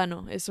lo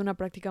mundano. Es una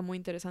práctica muy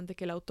interesante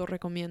que el autor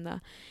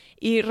recomienda.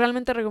 Y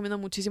realmente recomiendo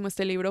muchísimo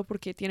este libro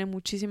porque tiene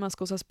muchísimas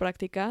cosas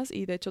prácticas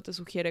y de hecho te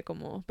sugiere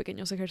como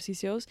pequeños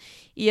ejercicios.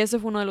 Y ese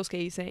fue uno de los que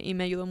hice y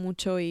me ayudó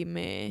mucho y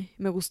me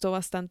gustó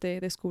bastante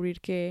descubrir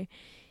que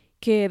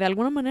de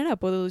alguna manera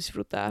puedo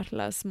disfrutar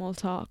la small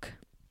talk.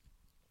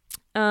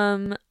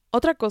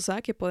 Otra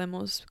cosa que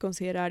podemos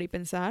considerar y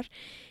pensar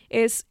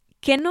es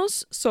 ¿qué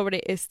nos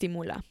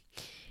sobreestimula?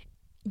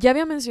 Ya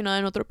había mencionado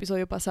en otro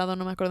episodio pasado,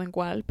 no me acuerdo en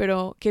cuál,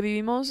 pero que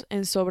vivimos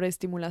en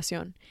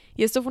sobreestimulación.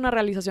 Y esto fue una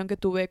realización que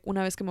tuve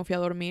una vez que me fui a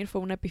dormir, fue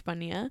una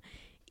epifanía.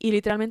 Y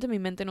literalmente mi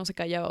mente no se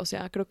callaba, o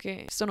sea, creo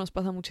que esto nos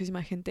pasa a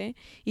muchísima gente.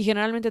 Y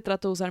generalmente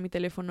trato de usar mi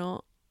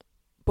teléfono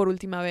por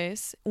última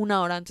vez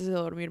 1 hora antes de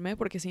dormirme,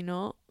 porque si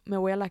no me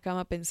voy a la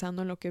cama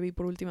pensando en lo que vi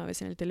por última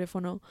vez en el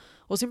teléfono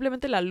o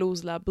simplemente la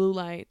luz, la blue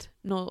light,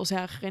 no, o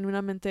sea,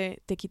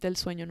 genuinamente te quita el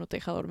sueño, no te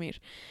deja dormir.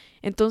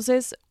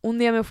 Entonces, un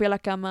día me fui a la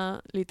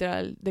cama,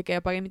 literal, de que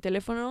apagué mi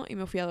teléfono y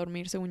me fui a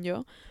dormir, según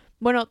yo.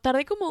 Bueno,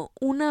 tardé como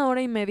 1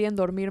 hora y media en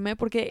dormirme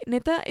porque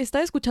neta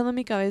estaba escuchando en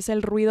mi cabeza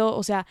el ruido,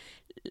 o sea,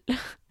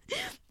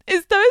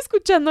 Estaba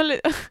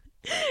escuchándole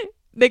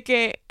de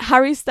que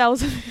Harry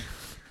Styles...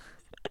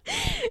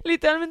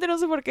 Literalmente no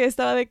sé por qué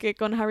estaba de que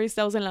con Harry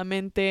Styles en la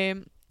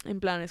mente, en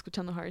plan,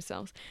 escuchando Harry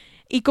Styles.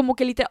 Y como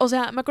que literal, o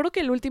sea, me acuerdo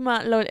que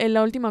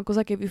la última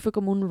cosa que vi fue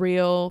como un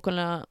reel con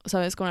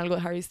 ¿sabes? Con algo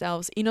de Harry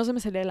Styles. Y no se me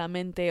salía de la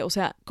mente, o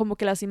sea, como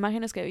que las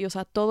imágenes que vi, o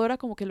sea, todo era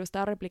como que lo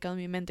estaba replicando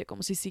en mi mente,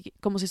 como si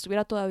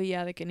estuviera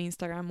todavía de que en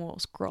Instagram o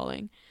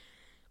scrolling.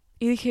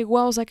 Y dije,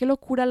 wow, o sea, qué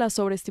locura la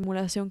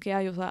sobreestimulación que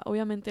hay. O sea,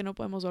 obviamente no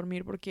podemos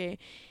dormir porque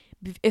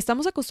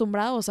estamos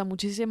acostumbrados a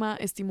muchísima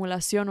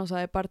estimulación, o sea,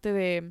 de parte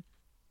de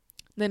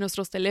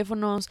nuestros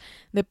teléfonos,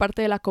 de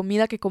parte de la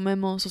comida que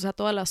comemos, o sea,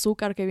 todo el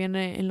azúcar que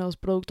viene en los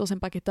productos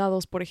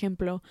empaquetados, por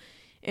ejemplo,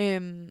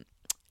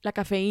 la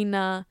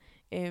cafeína,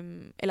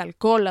 el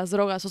alcohol, las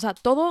drogas, o sea,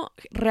 todo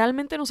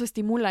realmente nos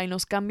estimula y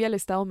nos cambia el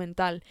estado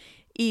mental.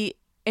 Y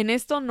en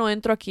esto no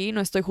entro aquí,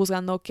 no estoy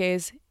juzgando qué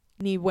es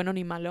ni bueno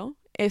ni malo.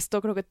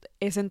 Esto creo que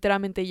es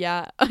enteramente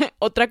ya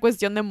otra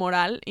cuestión de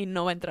moral y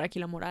no va a entrar aquí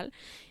la moral.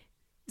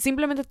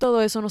 Simplemente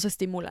todo eso nos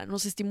estimula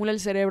el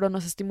cerebro,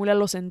 nos estimula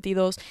los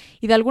sentidos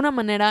y de alguna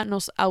manera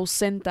nos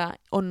ausenta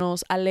o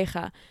nos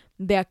aleja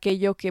de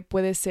aquello que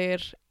puede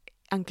ser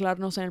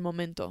anclarnos en el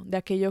momento, de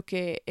aquello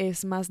que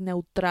es más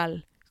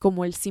neutral,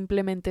 como el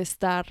simplemente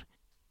estar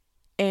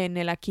en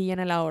el aquí y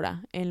en el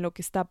ahora, en lo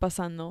que está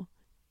pasando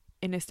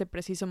en este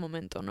preciso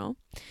momento, ¿no?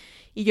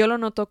 Y yo lo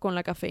noto con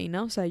la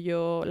cafeína, o sea,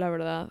 yo la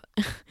verdad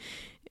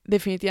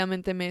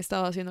definitivamente me he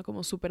estado haciendo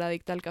como súper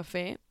adicta al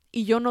café.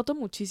 Y yo noto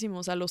muchísimo,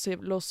 o sea, lo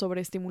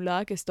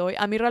sobreestimulada que estoy.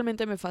 A mí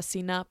realmente me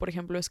fascina, por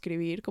ejemplo,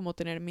 escribir, como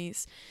tener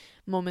mis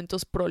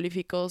momentos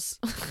prolíficos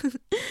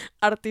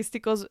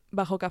artísticos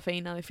bajo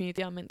cafeína,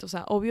 definitivamente. O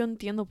sea, obvio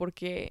entiendo por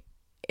qué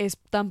es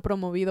tan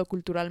promovido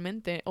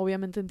culturalmente.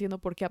 Obviamente entiendo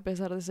por qué, a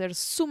pesar de ser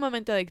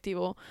sumamente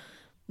adictivo,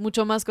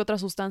 mucho más que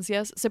otras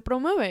sustancias, se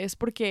promueve. Es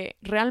porque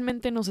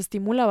realmente nos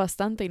estimula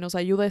bastante y nos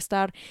ayuda a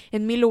estar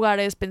en 1000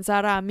 lugares,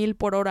 pensar a 1000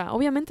 por hora.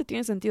 Obviamente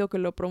tiene sentido que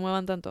lo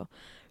promuevan tanto.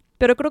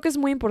 Pero creo que es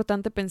muy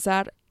importante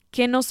pensar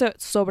qué nos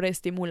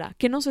sobreestimula,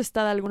 qué nos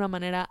está de alguna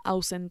manera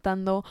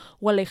ausentando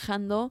o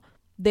alejando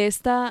de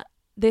esta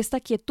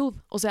quietud,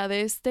 o sea,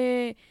 de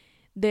este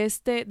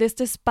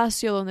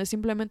espacio donde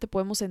simplemente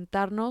podemos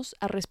sentarnos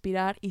a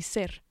respirar y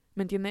ser,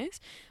 ¿me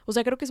entiendes? O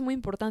sea, creo que es muy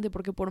importante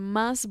porque por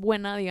más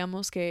buena,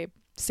 digamos, que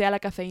sea la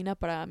cafeína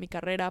para mi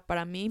carrera,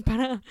 para mí,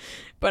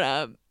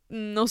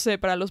 no sé,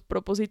 para los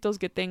propósitos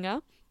que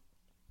tenga,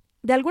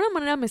 de alguna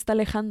manera me está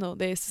alejando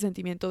de este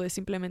sentimiento de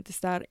simplemente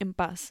estar en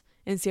paz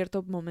en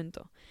cierto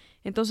momento.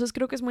 Entonces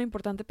creo que es muy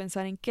importante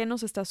pensar en qué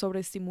nos está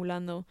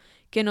sobreestimulando,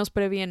 qué nos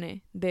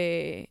previene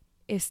de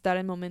estar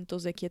en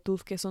momentos de quietud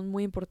que son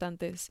muy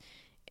importantes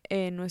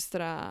en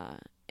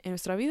nuestra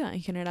vida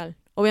en general.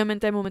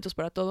 Obviamente hay momentos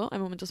para todo, hay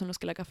momentos en los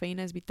que la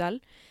cafeína es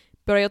vital,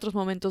 pero hay otros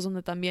momentos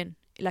donde también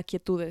la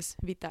quietud es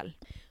vital.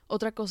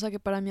 Otra cosa que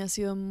para mí ha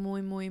sido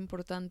muy, muy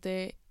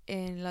importante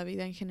en la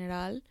vida en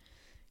general,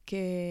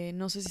 que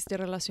no sé si esté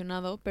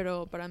relacionado,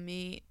 pero para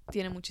mí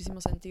tiene muchísimo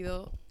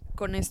sentido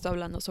con esto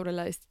hablando sobre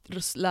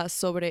la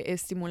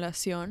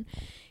sobreestimulación,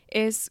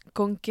 es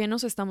con qué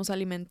nos estamos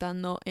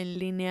alimentando en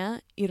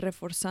línea y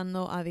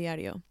reforzando a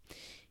diario.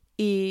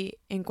 Y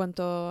en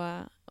cuanto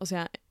a, o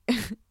sea,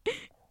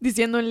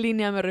 diciendo en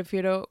línea me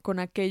refiero con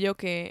aquello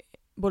que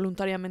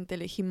voluntariamente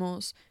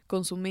elegimos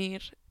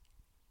consumir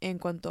en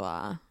cuanto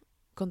a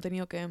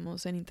contenido que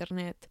vemos en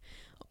internet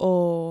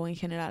o en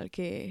general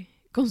que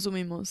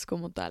consumimos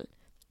como tal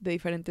de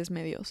diferentes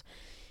medios.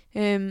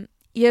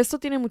 Y esto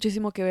tiene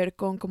muchísimo que ver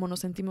con cómo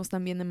nos sentimos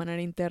también de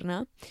manera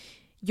interna.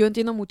 Yo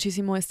entiendo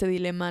muchísimo este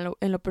dilema,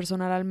 en lo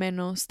personal al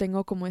menos,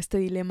 tengo como este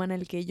dilema en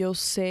el que yo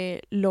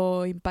sé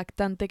lo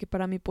impactante que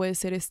para mí puede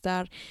ser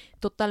estar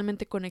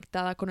totalmente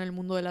conectada con el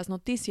mundo de las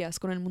noticias,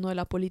 con el mundo de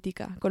la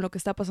política, con lo que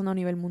está pasando a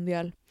nivel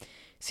mundial.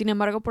 Sin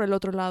embargo, por el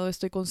otro lado,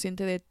 estoy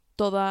consciente de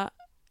toda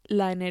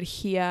la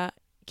energía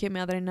que me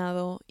ha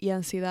drenado y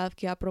ansiedad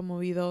que ha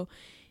promovido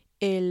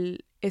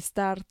el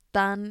estar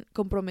tan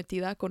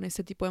comprometida con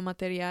este tipo de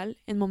material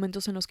en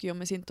momentos en los que yo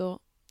me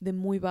siento de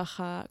muy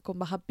baja, con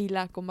baja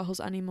pila, con bajos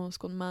ánimos,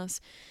 con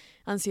más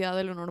ansiedad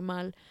de lo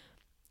normal.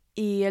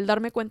 Y el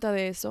darme cuenta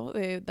de eso,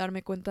 de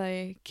darme cuenta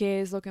de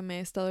qué es lo que me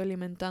he estado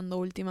alimentando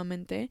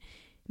últimamente,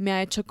 me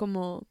ha hecho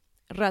como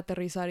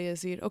reaterrizar y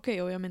decir, ok,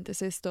 obviamente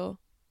es esto,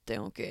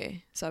 tengo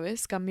que,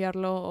 ¿sabes?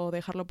 Cambiarlo o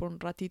dejarlo por un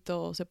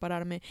ratito o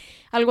separarme.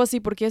 Algo así,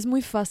 porque es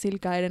muy fácil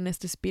caer en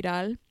esta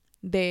espiral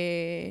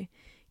de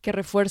que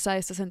refuerza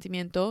este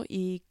sentimiento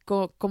y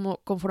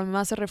como conforme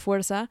más se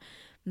refuerza,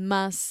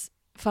 más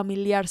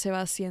familiar se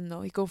va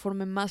haciendo, y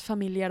conforme más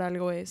familiar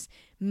algo es,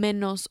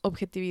 menos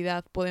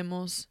objetividad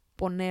podemos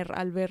poner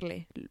al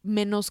verle,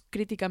 menos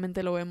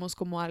críticamente lo vemos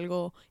como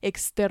algo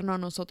externo a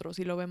nosotros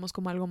y lo vemos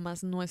como algo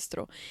más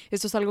nuestro.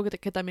 Esto es algo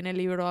que también el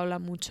libro habla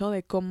mucho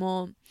de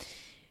cómo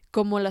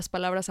las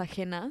palabras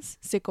ajenas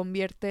se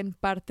convierten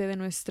parte de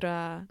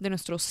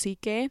nuestro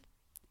psique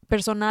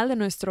personal, de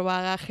nuestro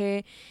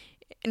bagaje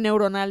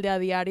neuronal de a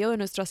diario, de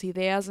nuestras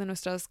ideas, de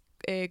nuestras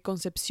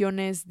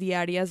concepciones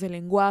diarias de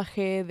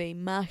lenguaje, de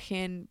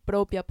imagen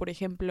propia, por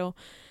ejemplo,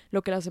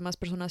 lo que las demás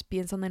personas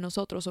piensan de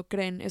nosotros o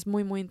creen. Es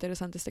muy, muy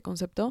interesante este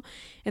concepto.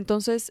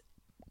 Entonces,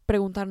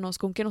 preguntarnos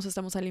con qué nos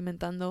estamos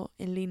alimentando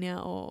en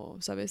línea o,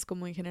 ¿sabes?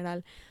 Como en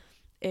general.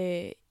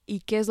 Y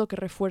qué es lo que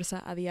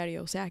refuerza a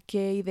diario. O sea,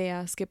 qué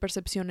ideas, qué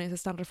percepciones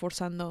están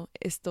reforzando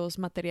estos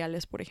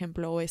materiales, por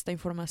ejemplo, o esta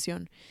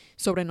información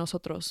sobre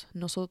nosotros,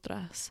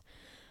 nosotras.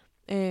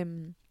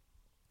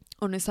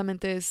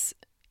 Honestamente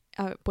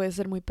puede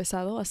ser muy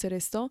pesado hacer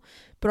esto,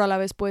 pero a la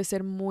vez puede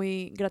ser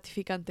muy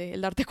gratificante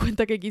el darte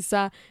cuenta que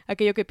quizá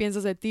aquello que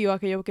piensas de ti o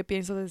aquello que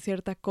piensas de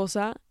cierta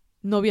cosa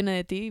no viene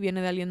de ti,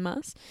 viene de alguien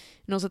más.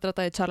 No se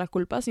trata de echar la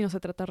culpa, sino se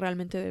trata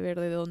realmente de ver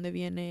de dónde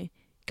viene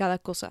cada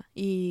cosa.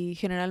 Y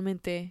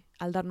generalmente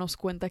al darnos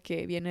cuenta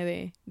que viene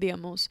de,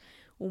 digamos,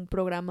 un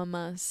programa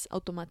más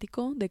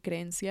automático de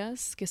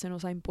creencias que se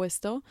nos ha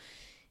impuesto,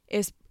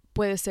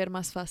 puede ser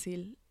más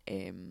fácil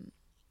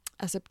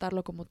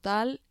aceptarlo como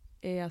tal,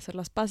 hacer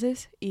las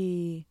paces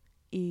y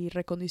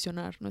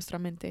recondicionar nuestra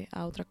mente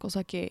a otra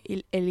cosa que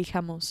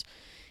elijamos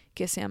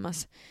que sea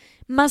más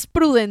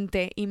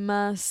prudente y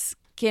más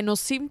que nos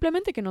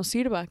simplemente que nos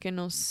sirva,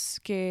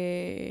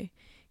 que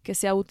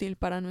sea útil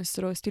para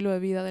nuestro estilo de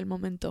vida del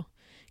momento.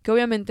 Que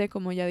obviamente,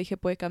 como ya dije,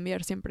 puede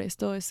cambiar siempre.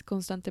 Esto es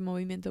constante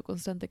movimiento,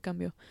 constante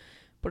cambio.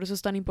 Por eso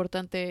es tan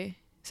importante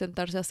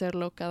sentarse a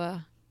hacerlo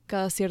cada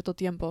cierto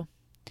tiempo.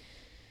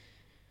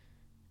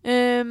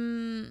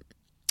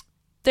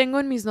 Tengo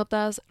en mis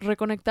notas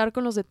reconectar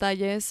con los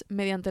detalles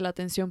mediante la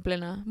atención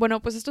plena.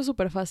 Bueno, pues esto es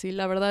súper fácil.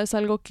 La verdad es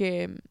algo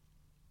que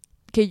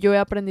yo he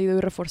aprendido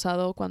y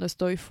reforzado cuando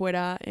estoy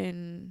fuera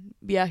en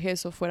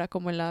viajes o fuera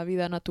como en la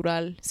vida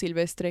natural,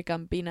 silvestre,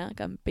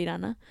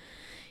 campirana.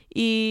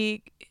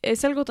 Y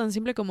es algo tan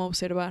simple como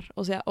observar.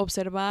 O sea,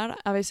 observar,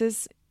 a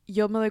veces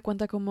yo me doy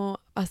cuenta como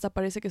hasta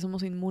parece que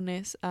somos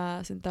inmunes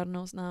a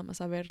sentarnos nada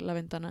más a ver la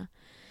ventana.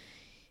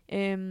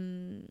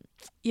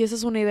 Y esa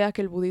es una idea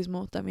que el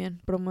budismo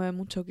también promueve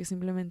mucho, que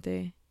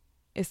simplemente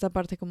esta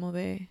parte como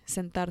de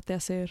sentarte a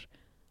hacer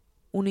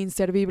un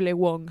inservible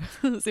wong,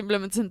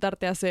 simplemente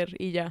sentarte a hacer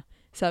y ya,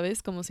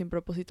 ¿sabes? Como sin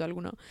propósito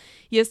alguno.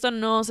 Y esto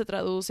no se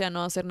traduce a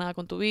no hacer nada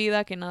con tu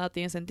vida, que nada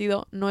tiene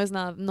sentido, no es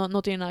nada,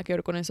 no tiene nada que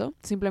ver con eso,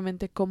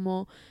 simplemente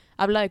como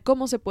habla de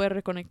cómo se puede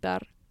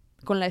reconectar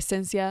con la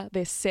esencia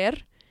de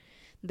ser,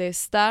 de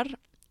estar,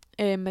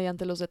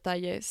 mediante los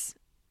detalles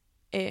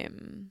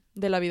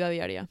de la vida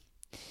diaria.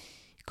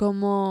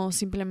 Como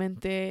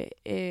simplemente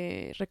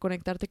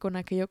reconectarte con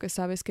aquello que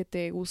sabes que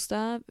te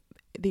gusta,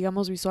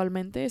 digamos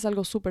visualmente. Es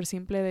algo súper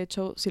simple, de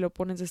hecho, si lo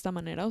pones de esta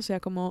manera. O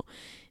sea, como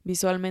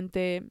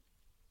visualmente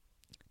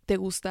te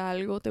gusta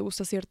algo, te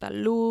gusta cierta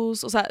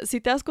luz. O sea,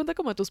 si te das cuenta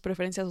como de tus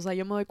preferencias. O sea,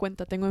 yo me doy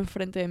cuenta, tengo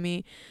enfrente de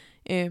mí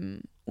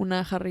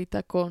una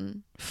jarrita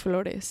con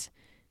flores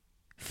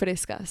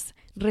frescas,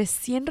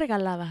 recién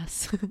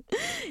regaladas.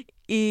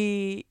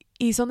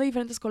 Y son de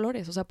diferentes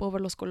colores, o sea, puedo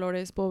ver los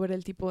colores, puedo ver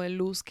el tipo de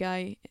luz que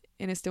hay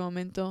en este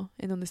momento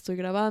en donde estoy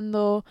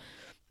grabando,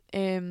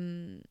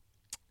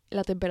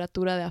 la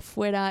temperatura de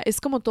afuera.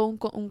 Es como todo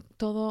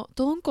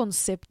un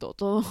concepto,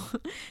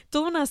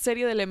 toda una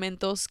serie de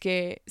elementos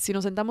que si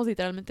nos sentamos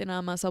literalmente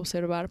nada más a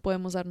observar,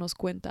 podemos darnos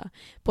cuenta.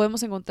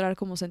 Podemos encontrar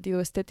como sentido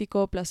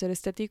estético, placer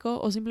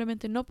estético, o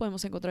simplemente no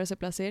podemos encontrar ese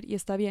placer y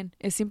está bien.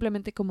 Es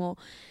simplemente como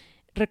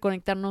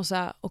reconectarnos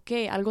a,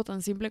 algo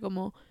tan simple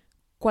como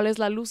cuál es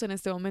la luz en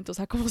este momento, o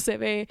sea, cómo se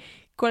ve,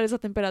 cuál es la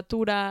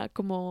temperatura,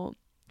 como,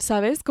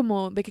 ¿sabes?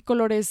 Como de qué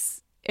color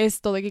es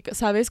esto,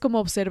 ¿sabes? Como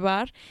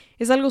observar,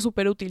 es algo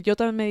súper útil. Yo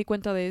también me di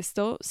cuenta de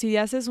esto. Si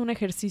haces un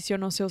ejercicio,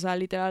 no sé, o sea,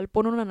 literal,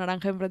 pon una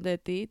naranja enfrente de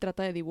ti y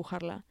trata de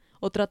dibujarla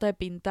o trata de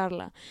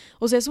pintarla.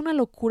 O sea, es una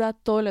locura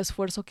todo el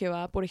esfuerzo que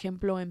va, por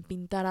ejemplo, en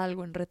pintar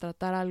algo, en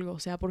retratar algo, o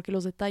sea, porque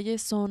los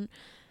detalles son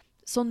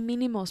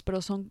mínimos,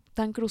 pero son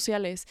tan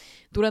cruciales.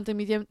 Durante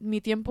mi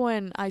tiempo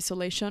en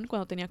isolation,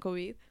 cuando tenía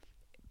COVID,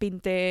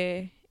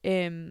 pinté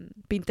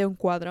un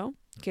cuadro,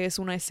 que es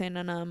una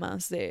escena nada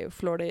más de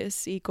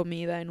flores y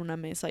comida en una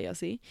mesa y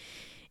así.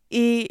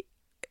 Y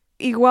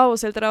wow, o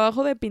sea, el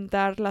trabajo de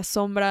pintar las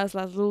sombras,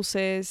 las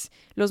luces,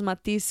 los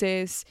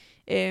matices,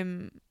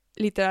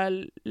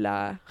 literal,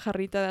 la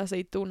jarrita de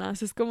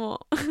aceitunas, es como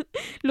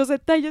los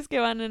detalles que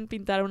van en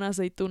pintar una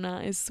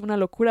aceituna es una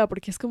locura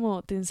porque es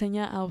como te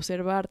enseña a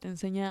observar, te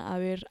enseña a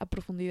ver a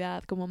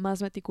profundidad, como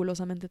más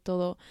meticulosamente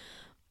todo.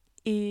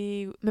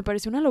 Y me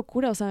pareció una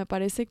locura, o sea, me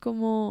parece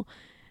como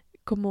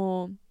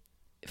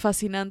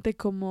fascinante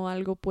cómo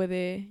algo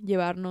puede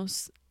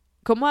llevarnos,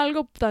 cómo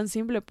algo tan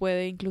simple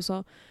puede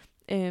incluso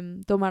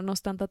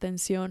tomarnos tanta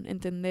atención,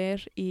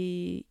 entender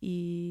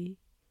y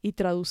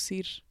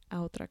traducir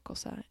a otra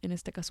cosa, en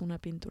este caso una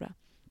pintura.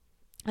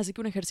 Así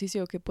que un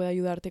ejercicio que puede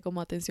ayudarte como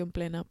atención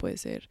plena puede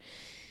ser,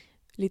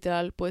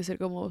 literal, puede ser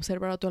como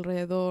observar a tu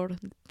alrededor,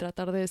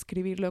 tratar de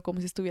describirlo como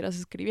si estuvieras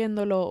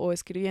escribiéndolo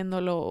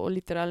o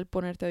literal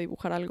ponerte a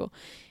dibujar algo,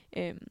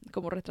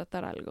 como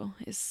retratar algo.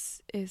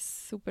 Es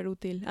súper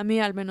útil. A mí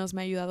al menos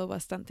me ha ayudado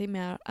bastante y me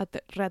ha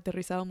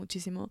reaterrizado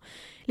muchísimo.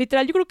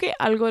 Literal, yo creo que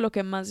algo de lo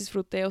que más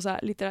disfruté, o sea,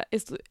 literal,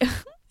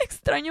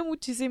 extraño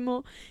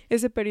muchísimo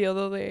ese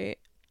periodo de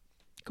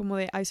como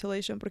de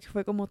isolation, porque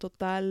fue como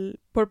total,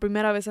 por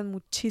primera vez en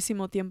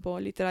muchísimo tiempo,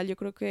 literal. Yo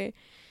creo que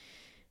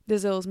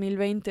desde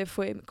 2020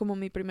 fue como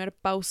mi primer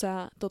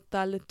pausa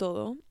total de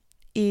todo.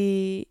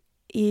 Y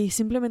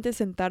simplemente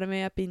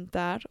sentarme a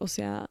pintar, o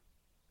sea,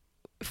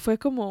 fue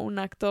como un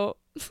acto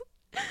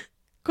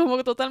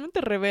como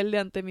totalmente rebelde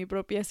ante mi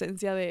propia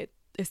esencia de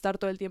estar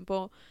todo el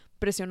tiempo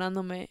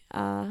presionándome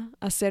a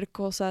hacer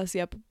cosas y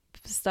a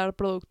estar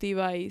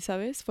productiva y,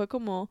 ¿sabes? Fue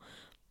como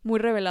muy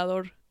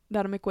revelador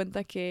darme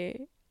cuenta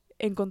que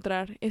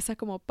encontrar esa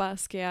como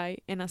paz que hay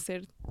en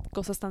hacer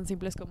cosas tan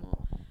simples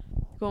como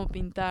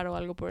pintar o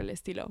algo por el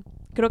estilo.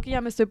 Creo que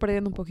ya me estoy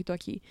perdiendo un poquito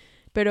aquí,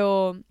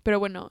 pero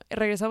bueno,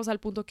 regresamos al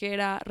punto que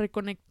era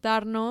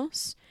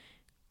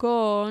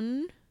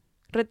con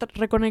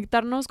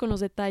reconectarnos con los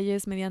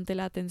detalles mediante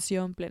la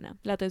atención plena.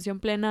 La atención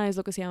plena es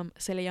lo que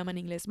se le llama en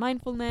inglés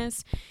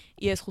mindfulness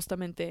y es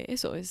justamente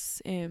eso,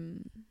 es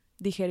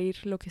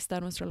digerir lo que está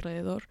a nuestro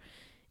alrededor,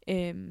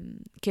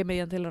 que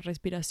mediante la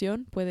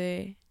respiración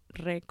puede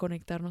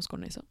reconectarnos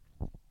con eso.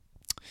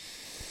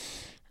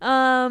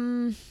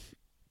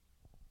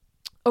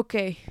 Ok,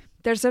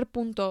 tercer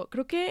punto.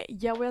 Creo que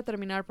ya voy a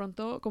terminar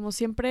pronto. Como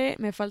siempre,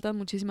 me faltan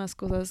muchísimas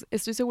cosas.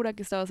 Estoy segura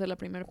que esta va a ser la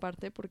primera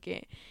parte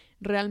porque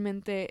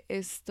realmente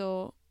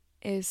esto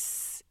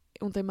es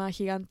un tema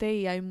gigante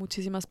y hay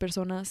muchísimas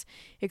personas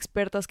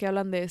expertas que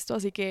hablan de esto.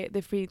 Así que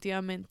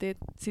definitivamente,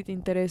 si te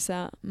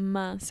interesa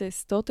más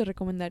esto, te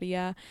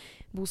recomendaría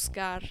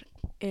buscar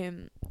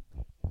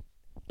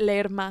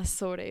leer más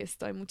sobre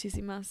esto. Hay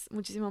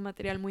muchísimo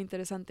material muy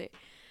interesante.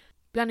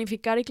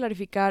 Planificar y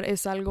clarificar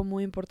es algo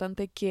muy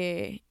importante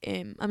que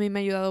a mí me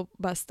ha ayudado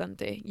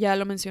bastante. Ya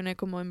lo mencioné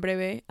como en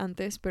breve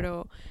antes,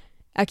 pero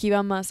aquí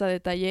va más a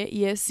detalle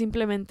y es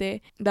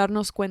simplemente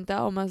darnos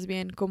cuenta o más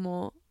bien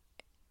como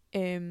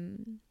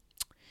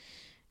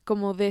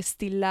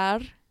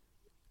destilar,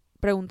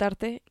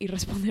 preguntarte y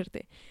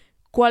responderte.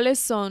 ¿Cuáles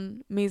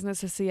son mis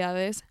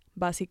necesidades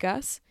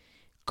básicas?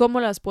 ¿Cómo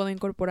las puedo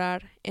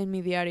incorporar en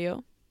mi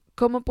diario?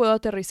 ¿Cómo puedo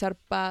aterrizar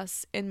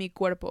paz en mi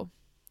cuerpo?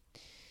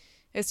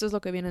 Esto es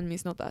lo que viene en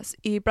mis notas.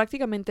 Y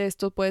prácticamente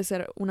esto puede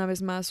ser una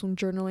vez más un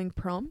journaling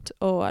prompt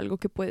o algo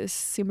que puedes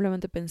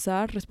simplemente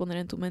pensar, responder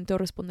en tu mente o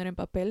responder en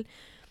papel.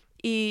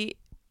 Y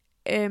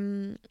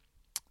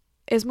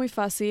es muy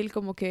fácil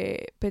como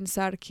que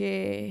pensar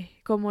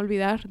cómo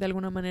olvidar de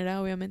alguna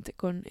manera, obviamente,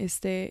 con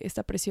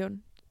esta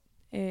presión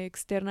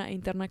externa e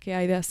interna que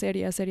hay de hacer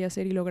y hacer y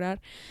hacer y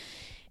lograr.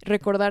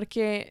 Recordar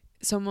que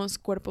somos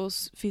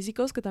cuerpos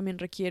físicos que también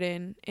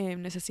requieren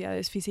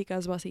necesidades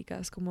físicas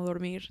básicas como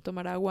dormir,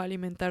 tomar agua,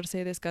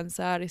 alimentarse,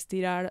 descansar,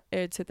 estirar,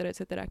 etcétera,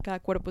 etcétera. Cada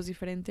cuerpo es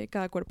diferente,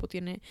 cada cuerpo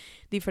tiene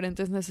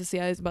diferentes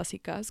necesidades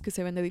básicas que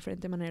se ven de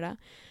diferente manera.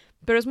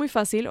 Pero es muy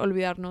fácil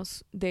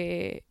olvidarnos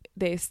de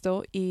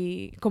esto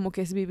y como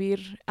que es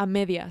vivir a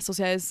medias. O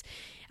sea,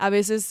 a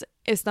veces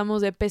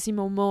estamos de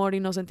pésimo humor y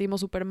nos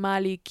sentimos súper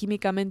mal y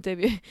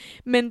químicamente,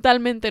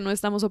 mentalmente no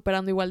estamos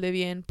operando igual de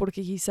bien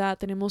porque quizá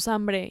tenemos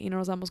hambre y no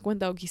nos damos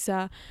cuenta o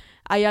quizá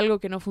hay algo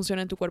que no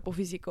funciona en tu cuerpo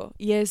físico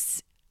y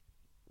es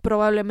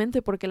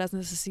probablemente porque las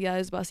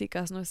necesidades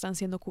básicas no están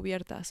siendo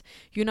cubiertas.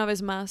 Y una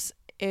vez más,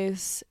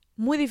 es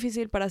muy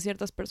difícil para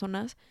ciertas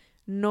personas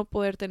no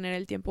poder tener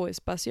el tiempo,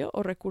 espacio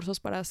o recursos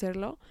para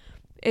hacerlo.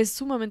 Es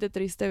sumamente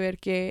triste ver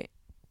que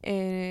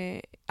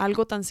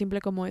algo tan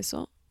simple como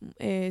eso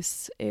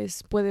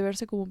puede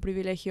verse como un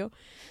privilegio,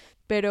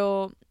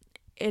 pero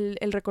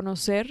el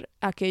reconocer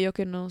aquello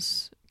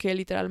que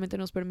literalmente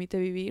nos permite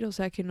vivir, o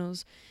sea, que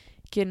nos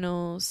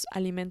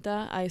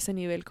alimenta a ese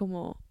nivel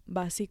como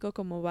básico,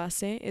 como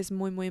base, es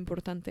muy, muy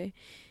importante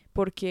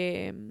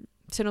porque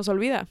se nos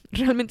olvida,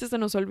 realmente se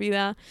nos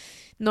olvida.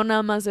 No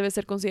nada más debe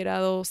ser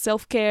considerado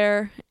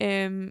self-care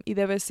y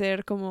debe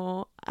ser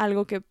como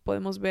algo que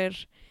podemos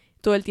ver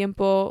todo el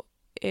tiempo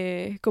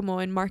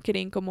como en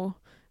marketing,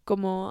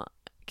 como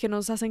que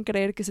nos hacen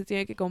creer que se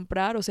tiene que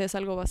comprar, o sea, es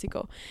algo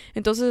básico.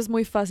 Entonces es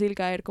muy fácil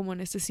caer como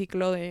en este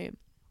ciclo de,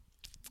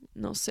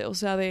 no sé, o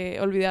sea, de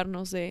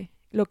olvidarnos de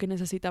lo que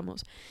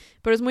necesitamos.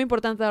 Pero es muy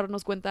importante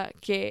darnos cuenta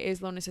qué es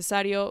lo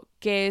necesario,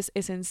 qué es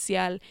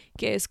esencial,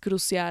 qué es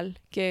crucial,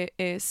 qué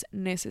es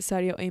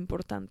necesario e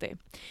importante.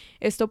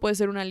 Esto puede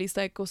ser una lista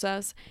de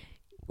cosas,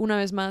 una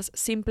vez más,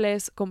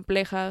 simples,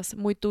 complejas,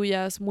 muy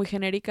tuyas, muy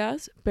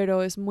genéricas,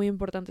 pero es muy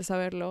importante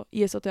saberlo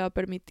y eso te va a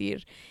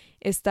permitir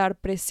estar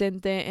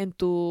presente en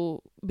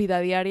tu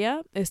vida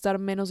diaria, estar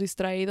menos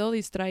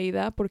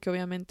distraída, porque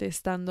obviamente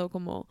estando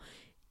como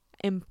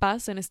en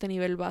paz en este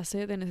nivel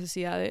base de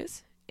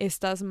necesidades,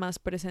 estás más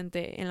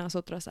presente en las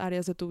otras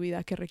áreas de tu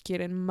vida que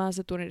requieren más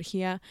de tu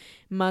energía,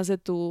 más de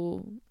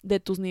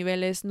tus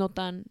niveles no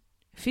tan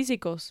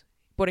físicos.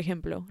 Por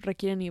ejemplo,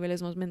 requieren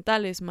niveles más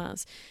mentales,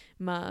 más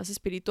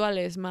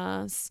espirituales,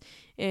 más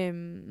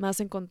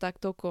en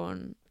contacto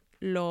con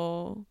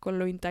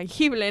lo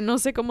intangible. No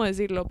sé cómo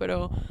decirlo,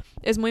 pero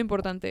es muy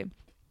importante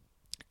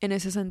en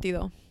ese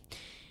sentido.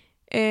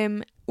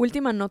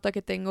 última nota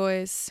que tengo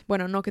es,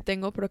 bueno, no que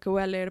tengo, pero que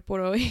voy a leer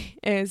por hoy,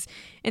 es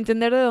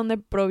entender de dónde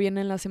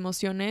provienen las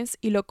emociones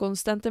y lo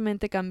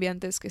constantemente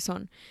cambiantes que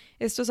son.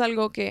 Esto es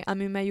algo que a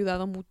mí me ha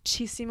ayudado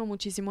muchísimo,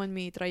 muchísimo en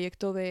mi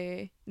trayecto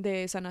de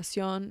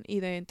sanación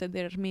y de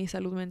entender mi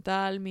salud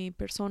mental, mi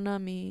persona,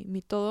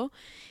 mi todo.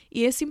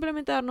 Y es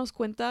simplemente darnos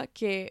cuenta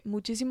que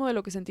muchísimo de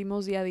lo que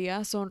sentimos día a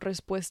día son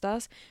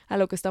respuestas a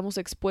lo que estamos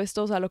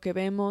expuestos, a lo que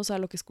vemos, a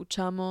lo que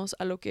escuchamos,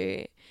 a lo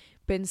que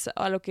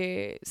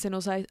se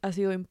nos ha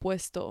sido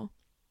impuesto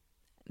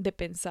de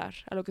pensar,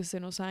 a lo que se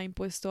nos ha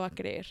impuesto a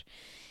creer.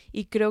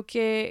 Y creo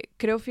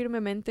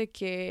firmemente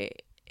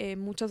que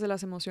muchas de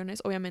las emociones,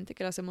 obviamente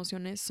que las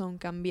emociones son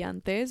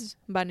cambiantes,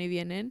 van y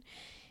vienen,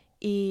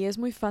 y es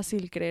muy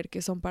fácil creer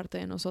que son parte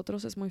de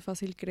nosotros, es muy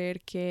fácil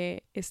creer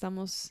que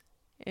estamos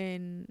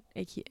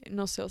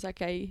no sé, o sea,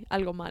 que hay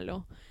algo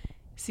malo.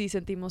 Si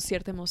sentimos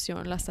cierta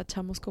emoción, las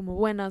tachamos como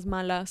buenas,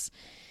 malas.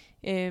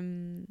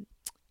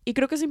 Y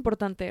creo que es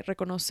importante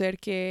reconocer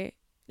que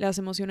las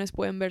emociones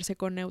pueden verse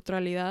con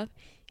neutralidad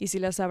y si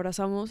las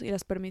abrazamos y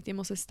las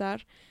permitimos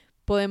estar,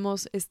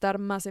 podemos estar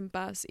más en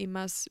paz y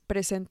más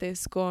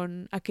presentes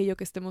con aquello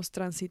que estemos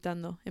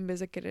transitando en vez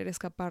de querer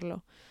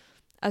escaparlo.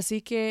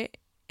 Así que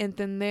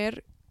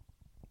entender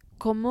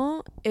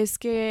cómo es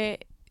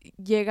que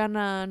llegan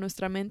a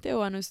nuestra mente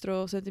o a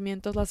nuestros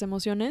sentimientos las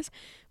emociones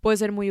puede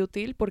ser muy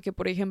útil porque,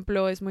 por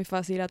ejemplo, es muy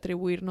fácil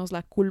atribuirnos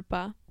la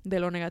culpa de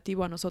lo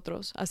negativo a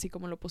nosotros, así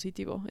como lo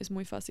positivo, es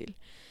muy fácil.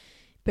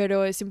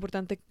 Pero es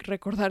importante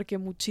recordar que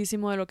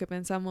muchísimo de lo que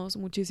pensamos,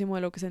 muchísimo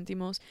de lo que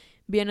sentimos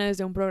viene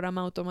desde un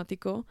programa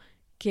automático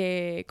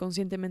que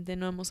conscientemente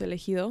no hemos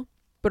elegido,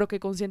 pero que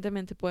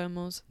conscientemente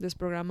podemos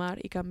desprogramar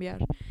y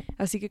cambiar.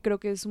 Así que creo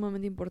que es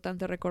sumamente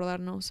importante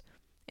recordarnos,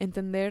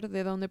 entender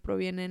de dónde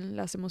provienen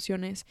las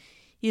emociones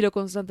y lo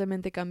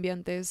constantemente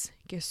cambiantes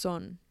que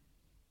son.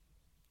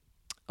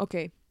 Ok,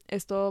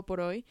 es todo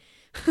por hoy.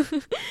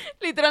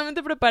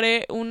 Literalmente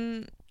preparé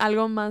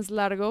algo más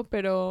largo,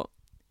 pero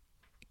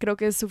creo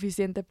que es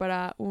suficiente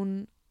para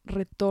un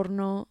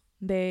retorno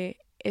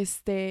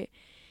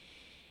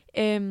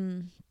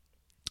em,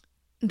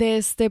 de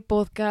este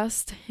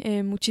podcast.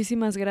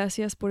 Muchísimas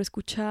gracias por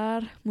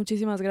escuchar,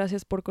 muchísimas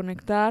gracias por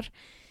conectar.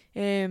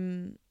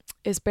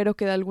 Espero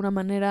que de alguna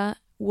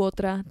manera u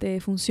otra te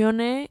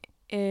funcione.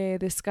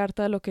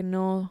 Descarta lo que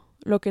no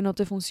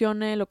te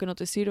funcione, lo que no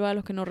te sirva,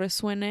 lo que no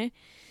resuene.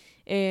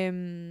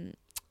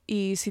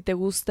 Y si te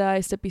gusta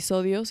este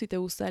episodio, si te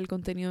gusta el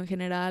contenido en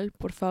general,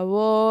 por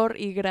favor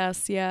y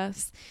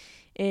gracias,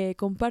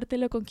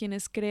 compártelo con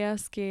quienes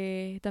creas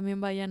que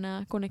también vayan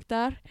a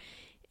conectar.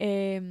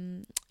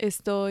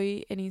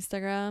 Estoy en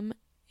Instagram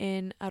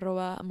en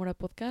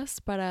 @amorapodcast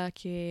para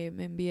que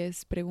me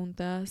envíes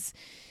preguntas,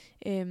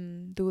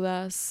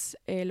 dudas,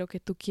 lo que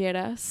tú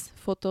quieras,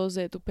 fotos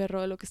de tu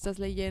perro, de lo que estás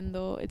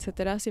leyendo,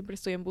 etcétera. Siempre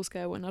estoy en busca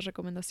de buenas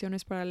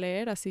recomendaciones para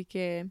leer, así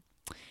que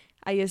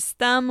ahí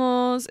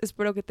estamos.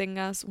 Espero que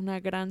tengas una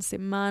gran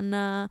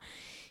semana,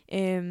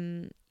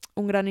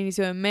 un gran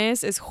inicio de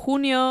mes. Es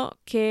junio,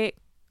 que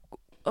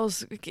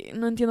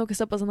no entiendo qué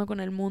está pasando con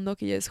el mundo,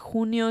 que ya es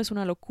junio, es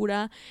una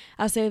locura.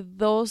 Hace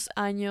 2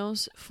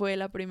 años fue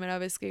la primera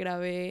vez que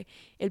grabé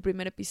el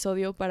primer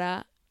episodio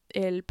para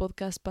el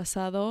podcast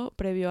pasado,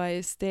 previo a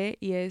este,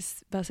 y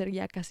va a ser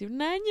ya casi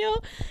un año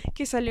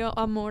que salió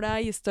Amora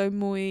y estoy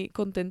muy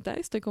contenta,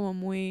 estoy como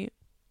muy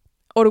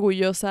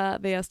orgullosa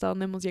de hasta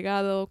dónde hemos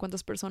llegado,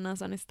 cuántas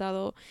personas han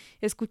estado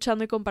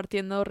escuchando y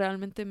compartiendo.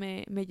 Realmente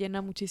me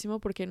llena muchísimo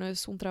porque no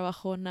es un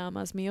trabajo nada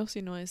más mío,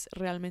 sino es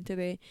realmente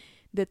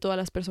de todas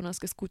las personas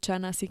que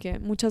escuchan. Así que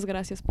muchas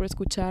gracias por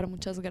escuchar,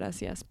 muchas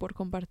gracias por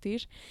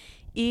compartir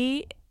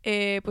y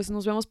pues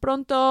nos vemos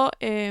pronto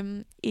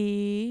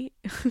y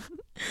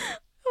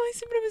ay,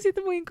 siempre me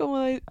siento muy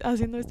incómoda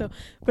haciendo esto,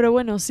 pero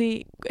bueno,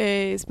 sí,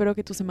 espero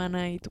que tu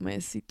semana y tu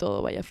mes y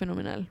todo vaya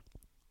fenomenal.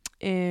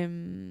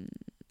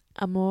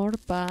 Amor,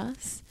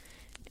 paz,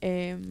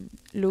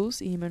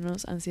 luz y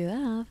menos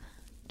ansiedad.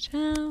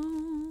 Chao.